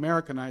he would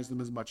Americanize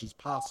them as much as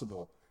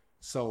possible.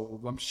 So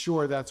I'm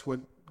sure that's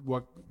what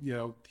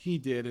he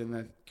did, and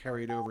then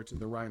carried over to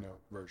the Rhino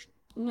version.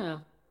 Yeah.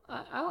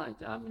 I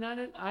liked it. I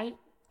mean,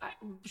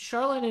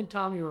 Charlotte and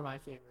Tommy were my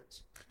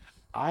favorites.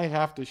 I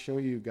have to show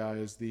you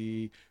guys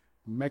the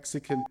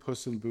Mexican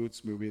Puss in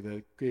Boots movie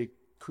that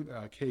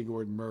K.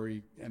 Gordon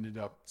Murray ended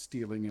up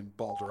stealing and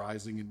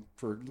balderizing and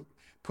for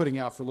putting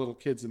out for little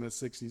kids in the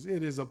 60s.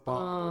 It is a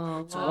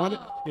bomb.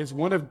 It's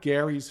one of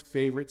Gary's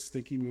favorite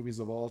stinky movies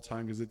of all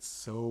time because it's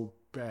so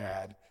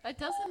bad. That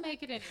doesn't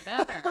make it any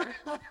better.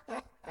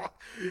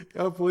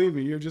 Oh, believe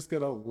me, you're just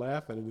going to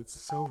laugh at it. It's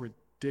so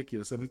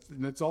ridiculous. And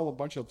it's all a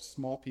bunch of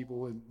small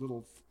people in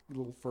little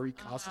furry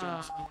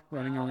costumes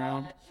running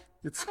around.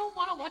 It's I don't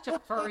want to watch a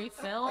furry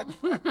film.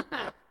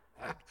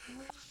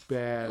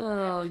 bad.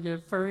 Oh, your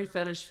furry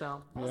fetish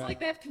film. It's like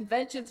they have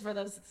conventions for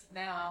those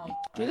now.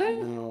 Do they?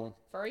 No.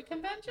 Furry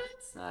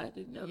conventions? I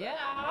didn't know that.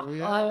 Yeah. Oh,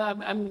 yeah.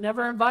 I'm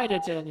never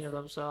invited to any of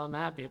them, so I'm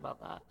happy about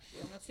that.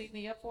 You haven't seen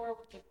the F4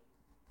 with the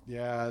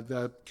Yeah,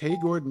 the K.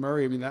 Gordon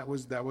Murray. I mean, that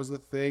was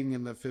the thing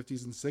in the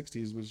 50s and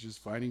 60s, was just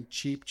finding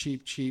cheap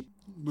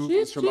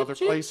movies from other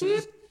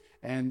places,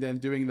 and then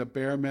doing the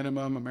bare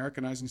minimum,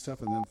 Americanizing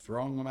stuff, and then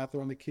throwing them out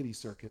there on the kiddie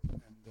circuit.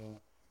 And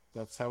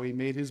that's how he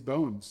made his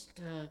bones.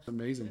 It's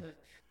amazing.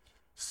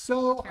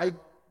 So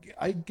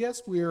I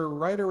guess we're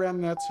right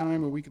around that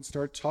time where we can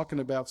start talking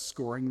about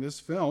scoring this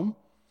film.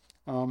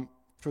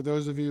 For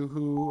those of you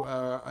who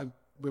have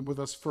been with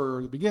us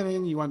for the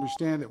beginning, you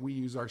understand that we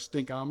use our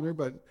stinkometer,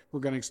 but we're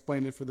going to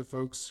explain it for the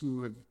folks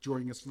who are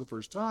joining us for the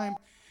first time,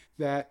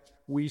 that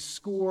we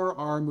score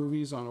our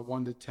movies on a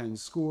 1 to 10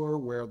 score,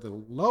 where the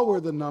lower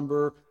the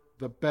number,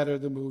 the better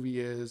the movie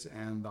is,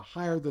 and the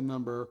higher the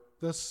number,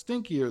 the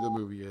stinkier the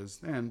movie is.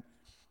 And,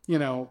 you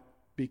know,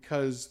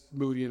 because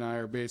Moody and I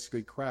are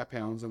basically crap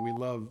hounds and we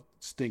love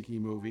stinky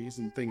movies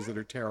and things that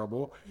are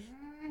terrible,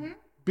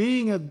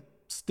 being a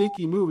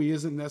stinky movie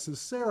isn't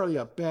necessarily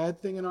a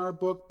bad thing in our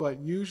book, but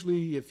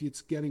usually if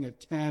it's getting a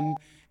 10,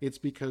 it's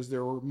because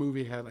their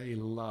movie had a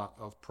lot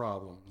of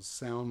problems.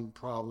 Sound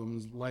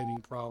problems,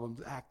 lighting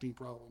problems, acting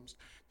problems,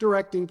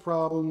 directing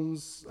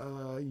problems,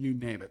 you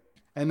name it.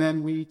 And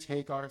then we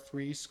take our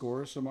 3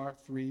 scores from our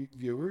 3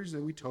 viewers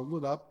and we total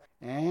it up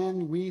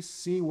and we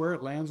see where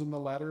it lands on the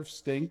ladder of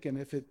stink, and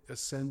if it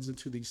ascends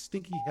into the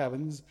stinky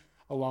heavens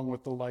along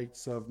with the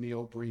likes of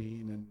Neil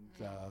Breen and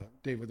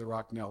David the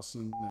Rock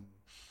Nelson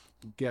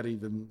and Get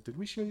Even. Did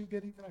we show you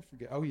Get Even? I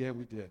forget. Oh yeah,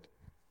 we did.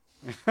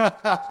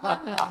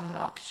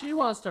 She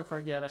wants to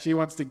forget it. She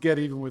wants to get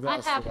even with I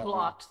us. have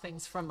blocked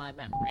things from my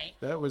memory.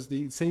 That was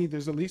the see.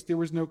 There's at least there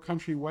was no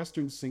country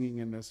western singing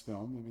in this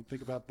film. I mean,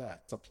 think about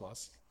that. It's a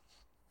plus.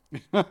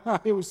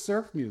 It was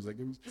surf music.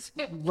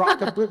 It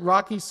was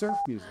rocky surf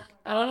music.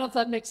 I don't know if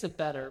that makes it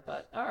better,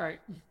 but all right.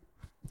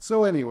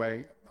 So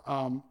anyway,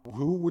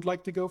 who would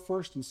like to go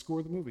first and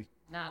score the movie?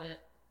 Not it.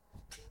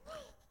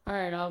 All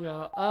right, I'll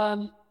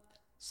go.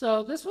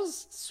 So this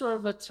was sort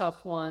of a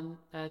tough one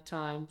at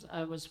times.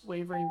 I was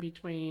wavering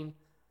between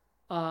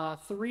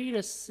 3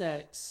 to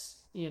 6,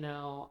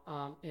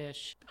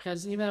 ish,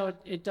 because even though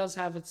it does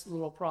have its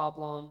little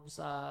problems,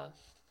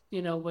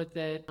 with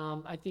it,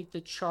 I think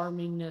the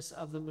charmingness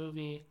of the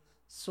movie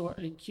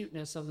and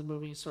cuteness of the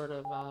movie sort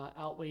of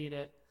outweighed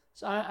it.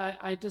 So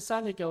I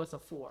decided to go with a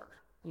 4.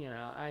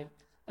 I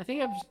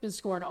think I've been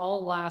scoring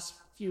all the last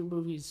few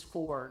movies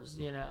 4s,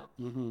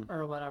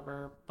 or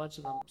whatever, a bunch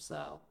of them.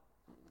 So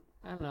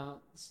I don't know,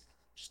 it's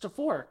just a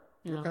 4.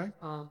 Okay.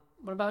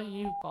 What about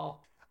you,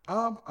 Paul?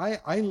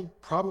 I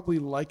probably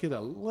like it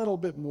a little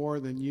bit more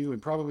than you,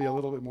 and probably a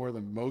little bit more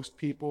than most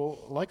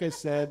people. Like I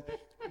said,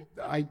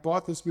 I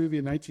bought this movie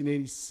in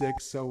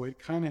 1986, so it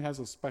kind of has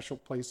a special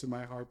place in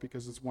my heart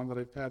because it's one that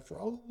I've had for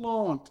a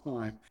long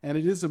time. And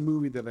it is a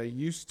movie that I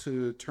used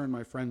to turn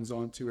my friends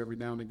on to every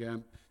now and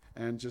again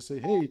and just say,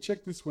 hey,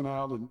 check this one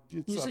out. And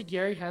You said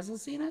Gary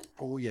hasn't seen it?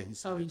 Oh, yeah. He's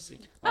seen He's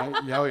seen it.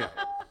 yeah.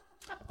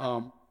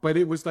 But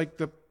it was like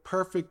the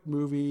perfect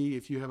movie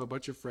if you have a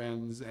bunch of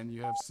friends and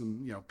you have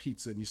some,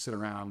 pizza and you sit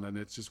around and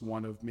it's just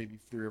one of maybe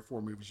 3 or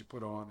 4 movies you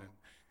put on and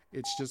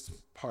it's just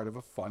part of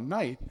a fun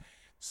night.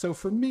 So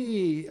for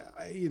me,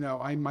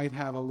 I might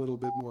have a little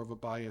bit more of a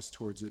bias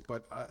towards it,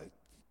 but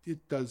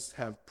it does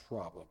have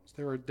problems.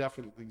 There are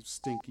definitely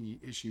stinky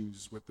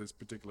issues with this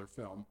particular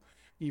film,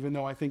 even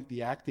though I think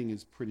the acting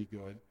is pretty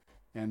good.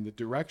 And the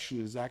direction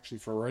is actually,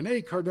 for a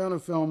Rene Cardona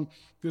film,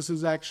 this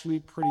is actually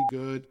pretty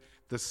good.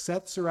 The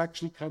sets are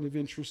actually kind of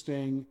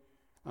interesting,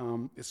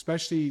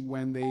 especially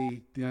when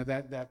they,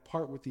 that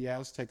part with the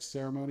Aztec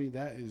ceremony,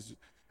 that is,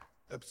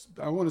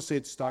 I want to say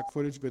it's stock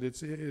footage, but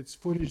it's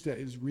footage that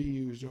is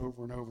reused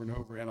over and over and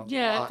over. And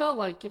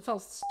it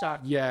felt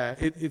stock. Yeah,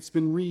 it's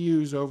been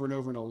reused over and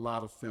over in a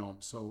lot of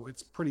films, so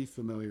it's pretty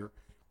familiar.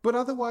 But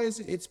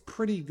otherwise, it's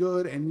pretty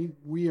good, and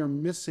we are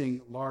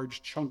missing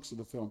large chunks of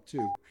the film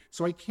too.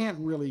 So I can't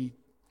really,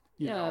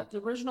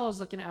 the original is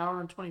like an hour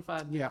and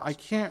 25 minutes. Yeah, I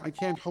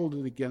can't hold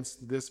it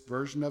against this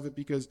version of it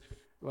because,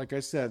 like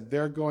I said,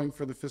 they're going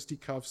for the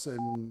fisticuffs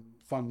and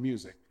fun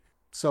music.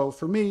 So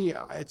for me,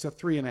 it's a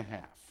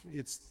 3.5.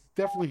 It's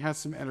definitely has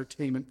some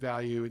entertainment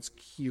value. It's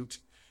cute,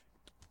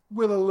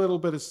 with a little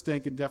bit of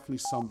stink and definitely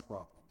some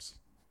problems.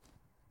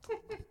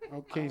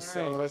 Okay,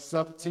 so it's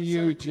up to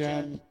you,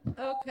 Jen.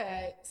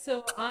 Okay,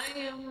 so I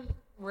am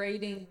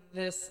rating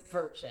this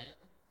version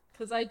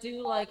because I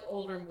do like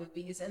older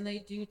movies and they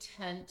do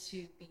tend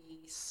to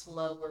be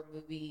slower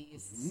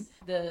movies.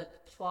 Mm-hmm. The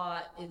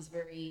plot is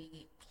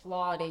very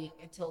plodding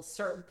until a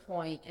certain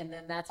point, and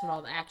then that's when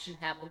all the action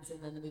happens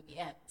and then the movie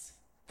ends.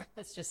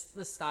 That's just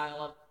the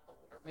style of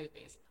older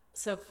movies.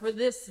 So for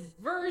this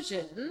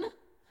version,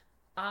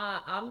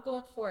 I'm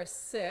going for a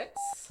 6.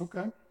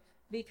 Okay.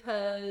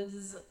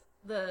 Because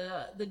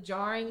the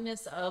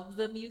jarringness of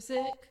the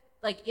music,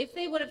 like if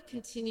they would have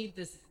continued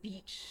this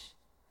beach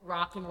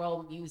rock and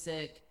roll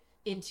music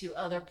into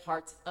other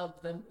parts of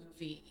the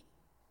movie,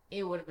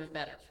 it would have been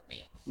better for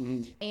me.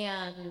 Mm-hmm.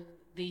 And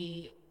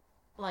the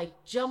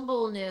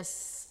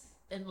jumbleness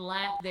and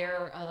lack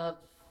thereof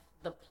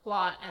the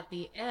plot at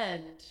the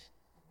end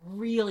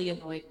really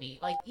annoyed me.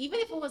 Like even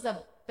if it was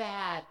a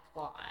bad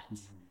plot,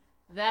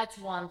 mm-hmm. that's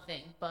one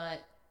thing,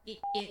 but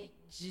it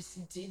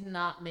just did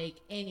not make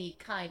any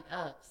kind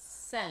of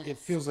sense. It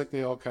feels like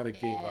they all kind of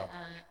gave up.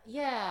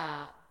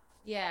 Yeah.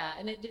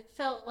 And it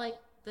felt like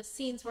the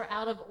scenes were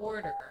out of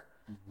order.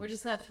 Mm-hmm. We're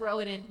just going to throw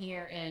it in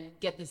here and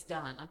get this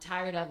done. I'm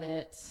tired of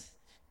it.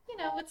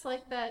 It's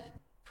like that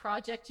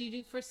project you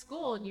do for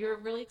school and you're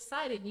really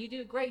excited and you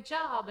do a great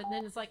job, and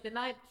then it's like the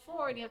night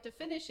before and you have to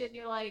finish it and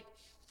you're like,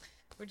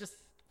 we're just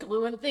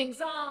gluing things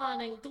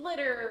on and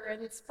glitter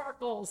and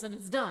sparkles and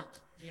it's done.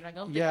 You're not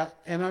gonna Yeah,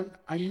 and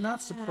I'm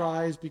not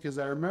surprised because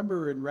I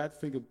remember in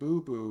Ratfinger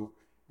Boo Boo,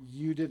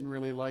 you didn't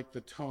really like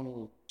the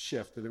tonal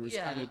shift, that it was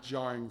Yeah. kind of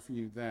jarring for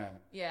you then.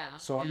 Yeah.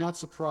 So I'm not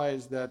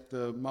surprised that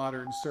the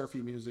modern surfy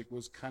music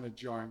was kind of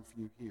jarring for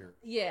you here.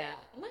 Yeah,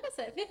 and like I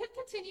said, if it had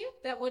continued,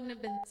 that wouldn't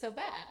have been so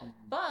bad.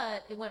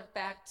 But it went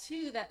back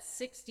to that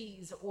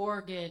 '60s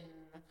organ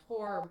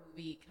horror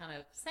movie kind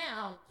of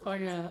sound. Oh,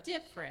 Which yeah. was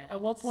different. At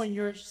one point,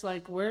 you were just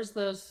like, "Where's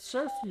the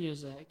surf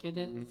music?" It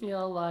didn't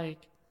feel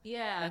like.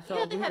 Yeah, That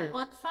felt they weird. had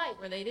one fight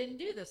where they didn't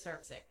do the surf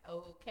music.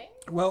 Okay.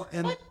 Well,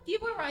 and But you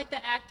were right.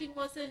 The acting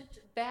wasn't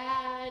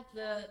bad.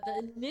 The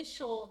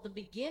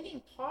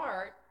beginning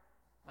part,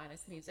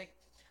 minus music,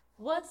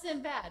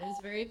 wasn't bad. It was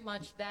very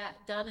much that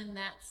done in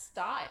that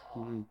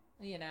style,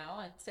 you know.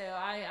 And so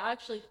I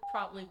actually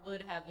probably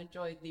would have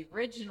enjoyed the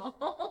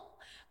original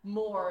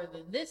more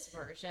than this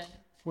version.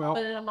 Well-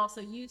 but I'm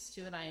also used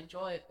to, and I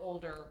enjoy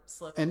older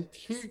slip. And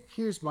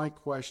here's my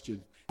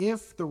question.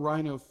 If the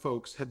Rhino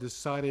folks had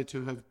decided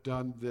to have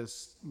done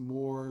this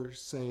more,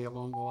 say,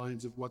 along the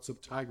lines of What's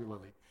Up Tiger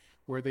Lily,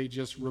 where they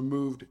just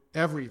removed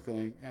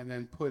everything and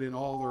then put in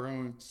all their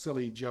own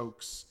silly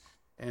jokes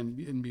and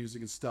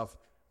music and stuff,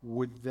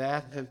 would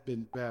that have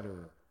been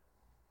better?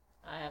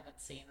 I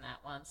haven't seen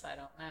that one, so I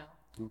don't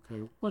know.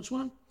 Okay. Which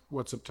one?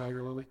 What's Up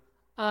Tiger Lily?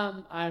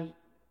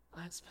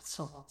 It's been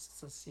so long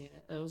since I've seen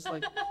it. It was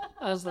like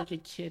I was like a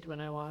kid when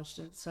I watched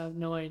it, so I have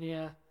no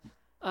idea.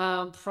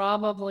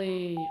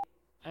 Probably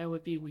I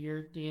would be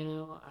weird, you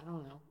know. I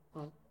don't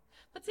know.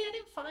 But see, I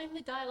didn't find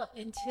the dialogue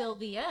until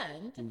the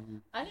end.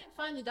 I didn't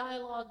find the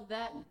dialogue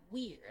that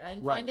weird. I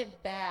didn't Right. find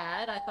it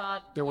bad. I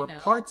thought There you were know,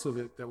 parts of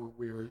it that were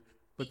weird,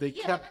 but they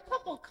yeah, kept a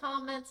couple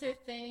comments or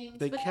things.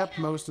 they but kept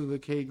again, most of the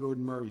K.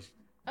 Gordon Murray.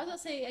 I was gonna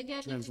say again,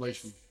 you could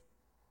translation. just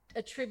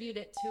attribute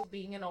it to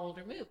being an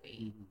older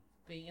movie,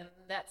 being in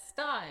that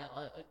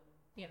style.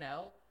 You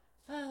know.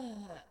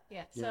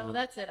 Yeah. So Yeah.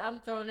 that's it. I'm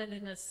throwing it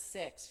in a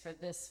 6 for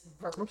this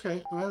version.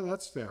 Okay, well,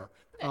 that's fair.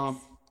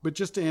 Thanks. But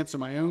just to answer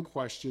my own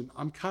question,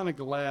 I'm kind of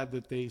glad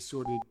that they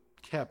sort of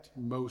kept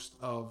most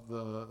of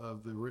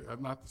the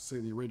not to say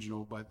the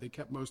original, but they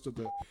kept most of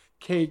the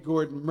K.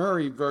 Gordon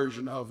Murray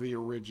version of the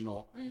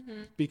original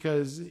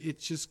because it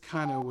just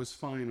kind of was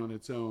fine on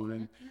its own.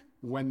 And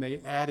when they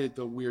added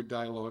the weird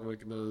dialogue,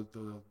 like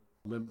the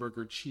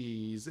Limburger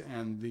cheese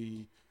and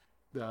the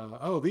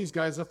oh, these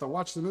guys have to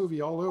watch the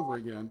movie all over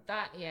again.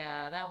 That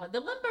one.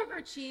 The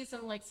Limburger cheese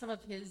and like some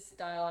of his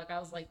dialogue, I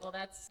was like, well,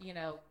 that's, you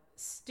know,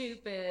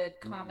 stupid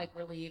comic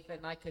relief,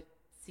 and I could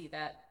see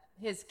that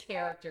his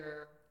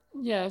character,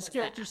 Yeah, his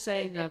character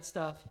saying that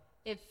stuff.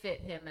 it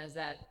fit him as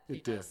that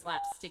It you know, did.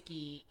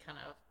 slapsticky kind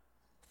of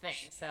thing.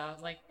 So I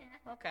was like,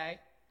 okay.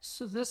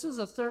 So this is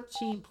a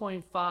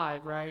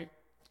 13.5, right?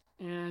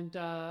 And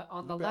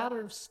on the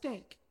Ladder of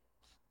Stink,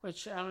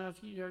 which I don't know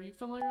if are you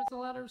familiar with the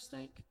Ladder of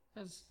Stink?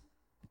 Has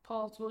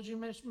Paul told you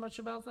much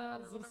about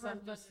that? Is this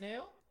something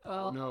new?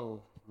 Well,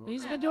 No.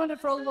 he's been doing it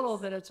for a little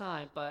bit of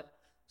time, but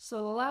so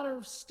the Ladder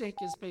of Stink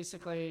is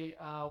basically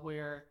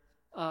where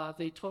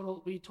we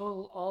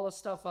total all the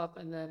stuff up,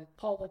 and then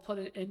Paul will put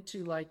it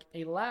into like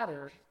a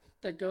ladder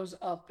that goes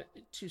up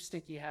to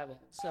Stinky Heaven.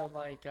 So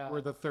like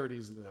Where the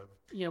 30s live.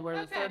 you know where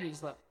Okay. the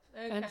 30s live.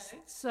 And Okay.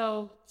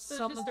 so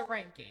So some just a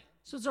ranking.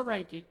 so it's a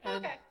ranking,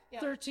 and Okay, yeah.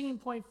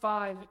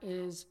 13.5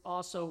 is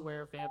also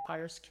where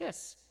Vampire's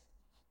Kiss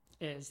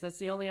is. That's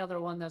the only other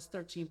one that's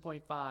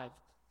 13.5.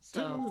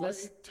 So Too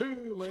that's late,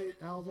 too late,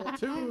 Alva,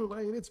 too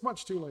late. It's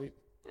much too late.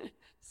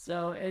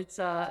 so it's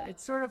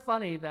sort of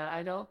funny that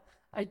I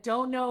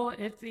don't know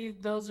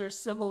if those are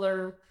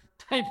similar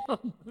type of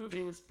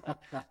movies,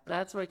 but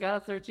that's what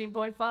got a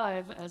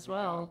 13.5 as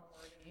well.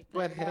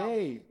 But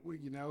hey,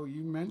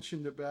 you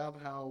mentioned about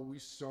how we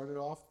started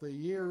off the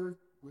year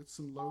with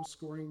some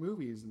low-scoring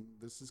movies, and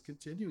this is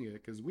continuing it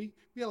because we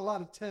had a lot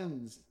of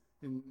 10s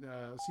in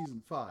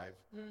season 5.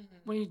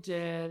 We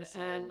did,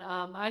 and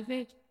I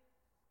think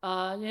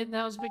and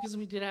that was because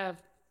we did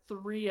have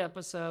 3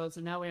 episodes,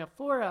 and now we have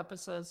 4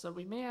 episodes, so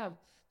we may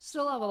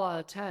still have a lot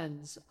of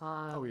 10s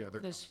on Oh, yeah, they're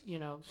this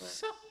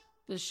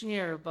this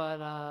year, but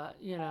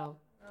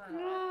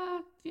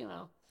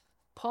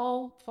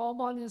Paul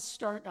wanted to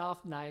start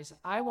off nice.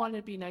 I wanted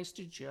to be nice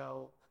to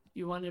Joe.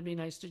 You wanted to be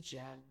nice to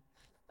Jen,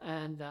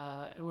 and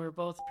we were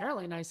both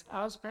apparently nice.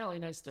 I was apparently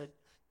nice to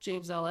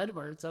James L.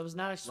 Edwards. I was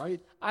not.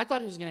 Right. I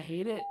thought he was gonna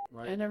hate it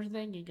Right. and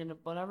everything. He gonna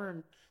whatever.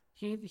 And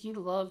he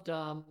loved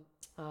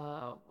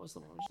what's the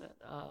one was that?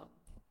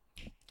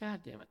 God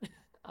damn it.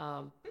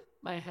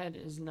 My head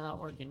is not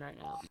working right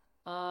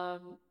now.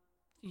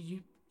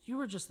 You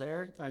were just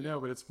there. I know,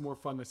 but it's more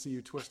fun to see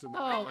you twisted.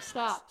 Oh,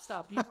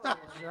 stop. You were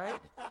there, right?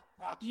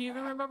 Do you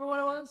even remember what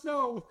it was?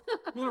 No,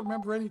 I don't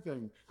remember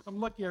anything. I'm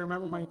lucky I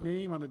remember my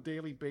name on a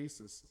daily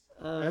basis.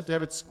 I have to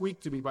have it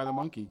squeaked to me by the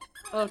monkey.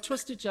 Oh,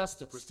 Twisted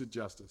Justice. Twisted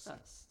Justice.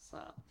 Yes,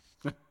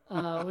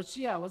 so, which,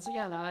 yeah, once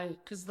again,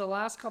 because the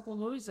last couple of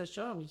movies I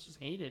showed him, he just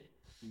hated.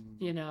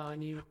 you know,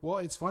 and you. Well,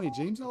 it's funny.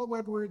 James L.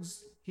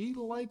 Edwards, he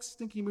likes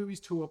stinky movies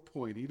to a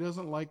point. He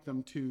doesn't like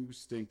them too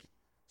stinky.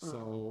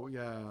 So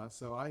yeah,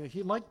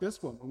 he liked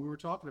this one when we were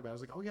talking about it. I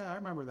was like, oh yeah, I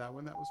remember that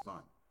one. That was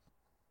fun.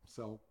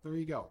 So there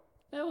you go.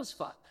 It was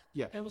fun.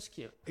 Yeah. It was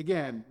cute.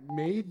 Again,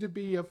 made to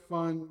be a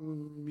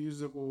fun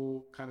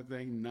musical kind of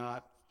thing,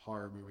 not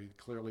horror movie.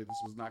 Clearly, this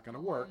was not going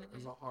to work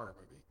as a horror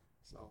movie.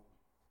 So.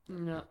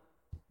 No.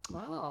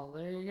 Well,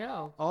 there you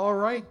go. All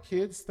right,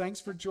 kids.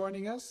 Thanks for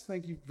joining us.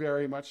 Thank you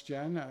very much,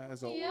 Jen,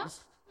 as always. Yeah.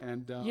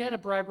 And You had a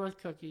bribe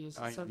with cookies.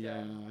 It's okay.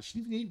 yeah.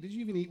 Did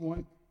you even eat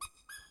one?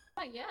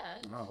 Not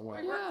yet. Oh, well.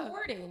 We're Yeah.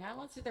 recording. I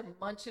want to see they're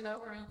munching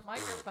over on the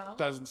microphone.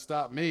 Doesn't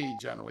stop me,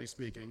 generally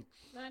speaking.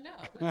 I know.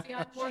 But see,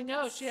 I'm more She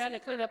knows she had to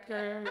clean up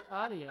her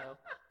audio.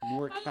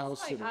 More I cow was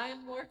like, sitting.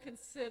 I'm more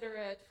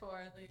considerate for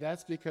the.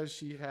 That's because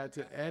she had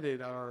to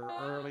edit our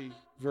early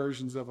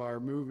versions of our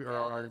movie or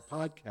our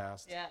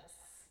podcast. Yes.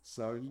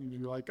 So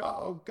you're like,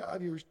 oh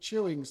God, you're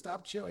chewing.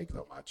 Stop chewing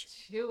so much.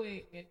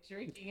 Chewing and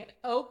drinking and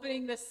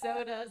opening the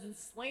sodas and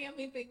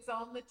slamming things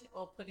on the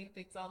table, putting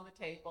things on the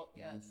table.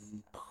 Yes.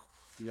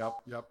 Yep.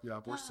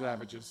 We're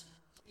savages.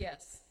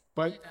 Yes.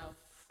 But You know.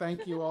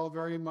 thank you all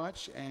very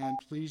much. And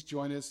please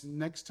join us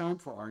next time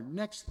for our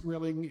next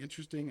thrilling,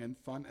 interesting, and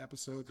fun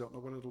episode. Don't know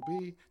what it'll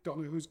be. Don't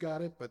know who's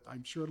got it, but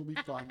I'm sure it'll be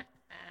fun.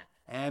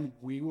 And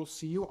we will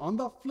see you on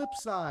the flip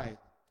side.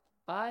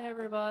 Bye,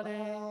 everybody.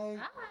 Bye.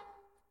 Bye.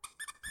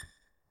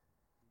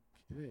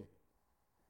 Okay.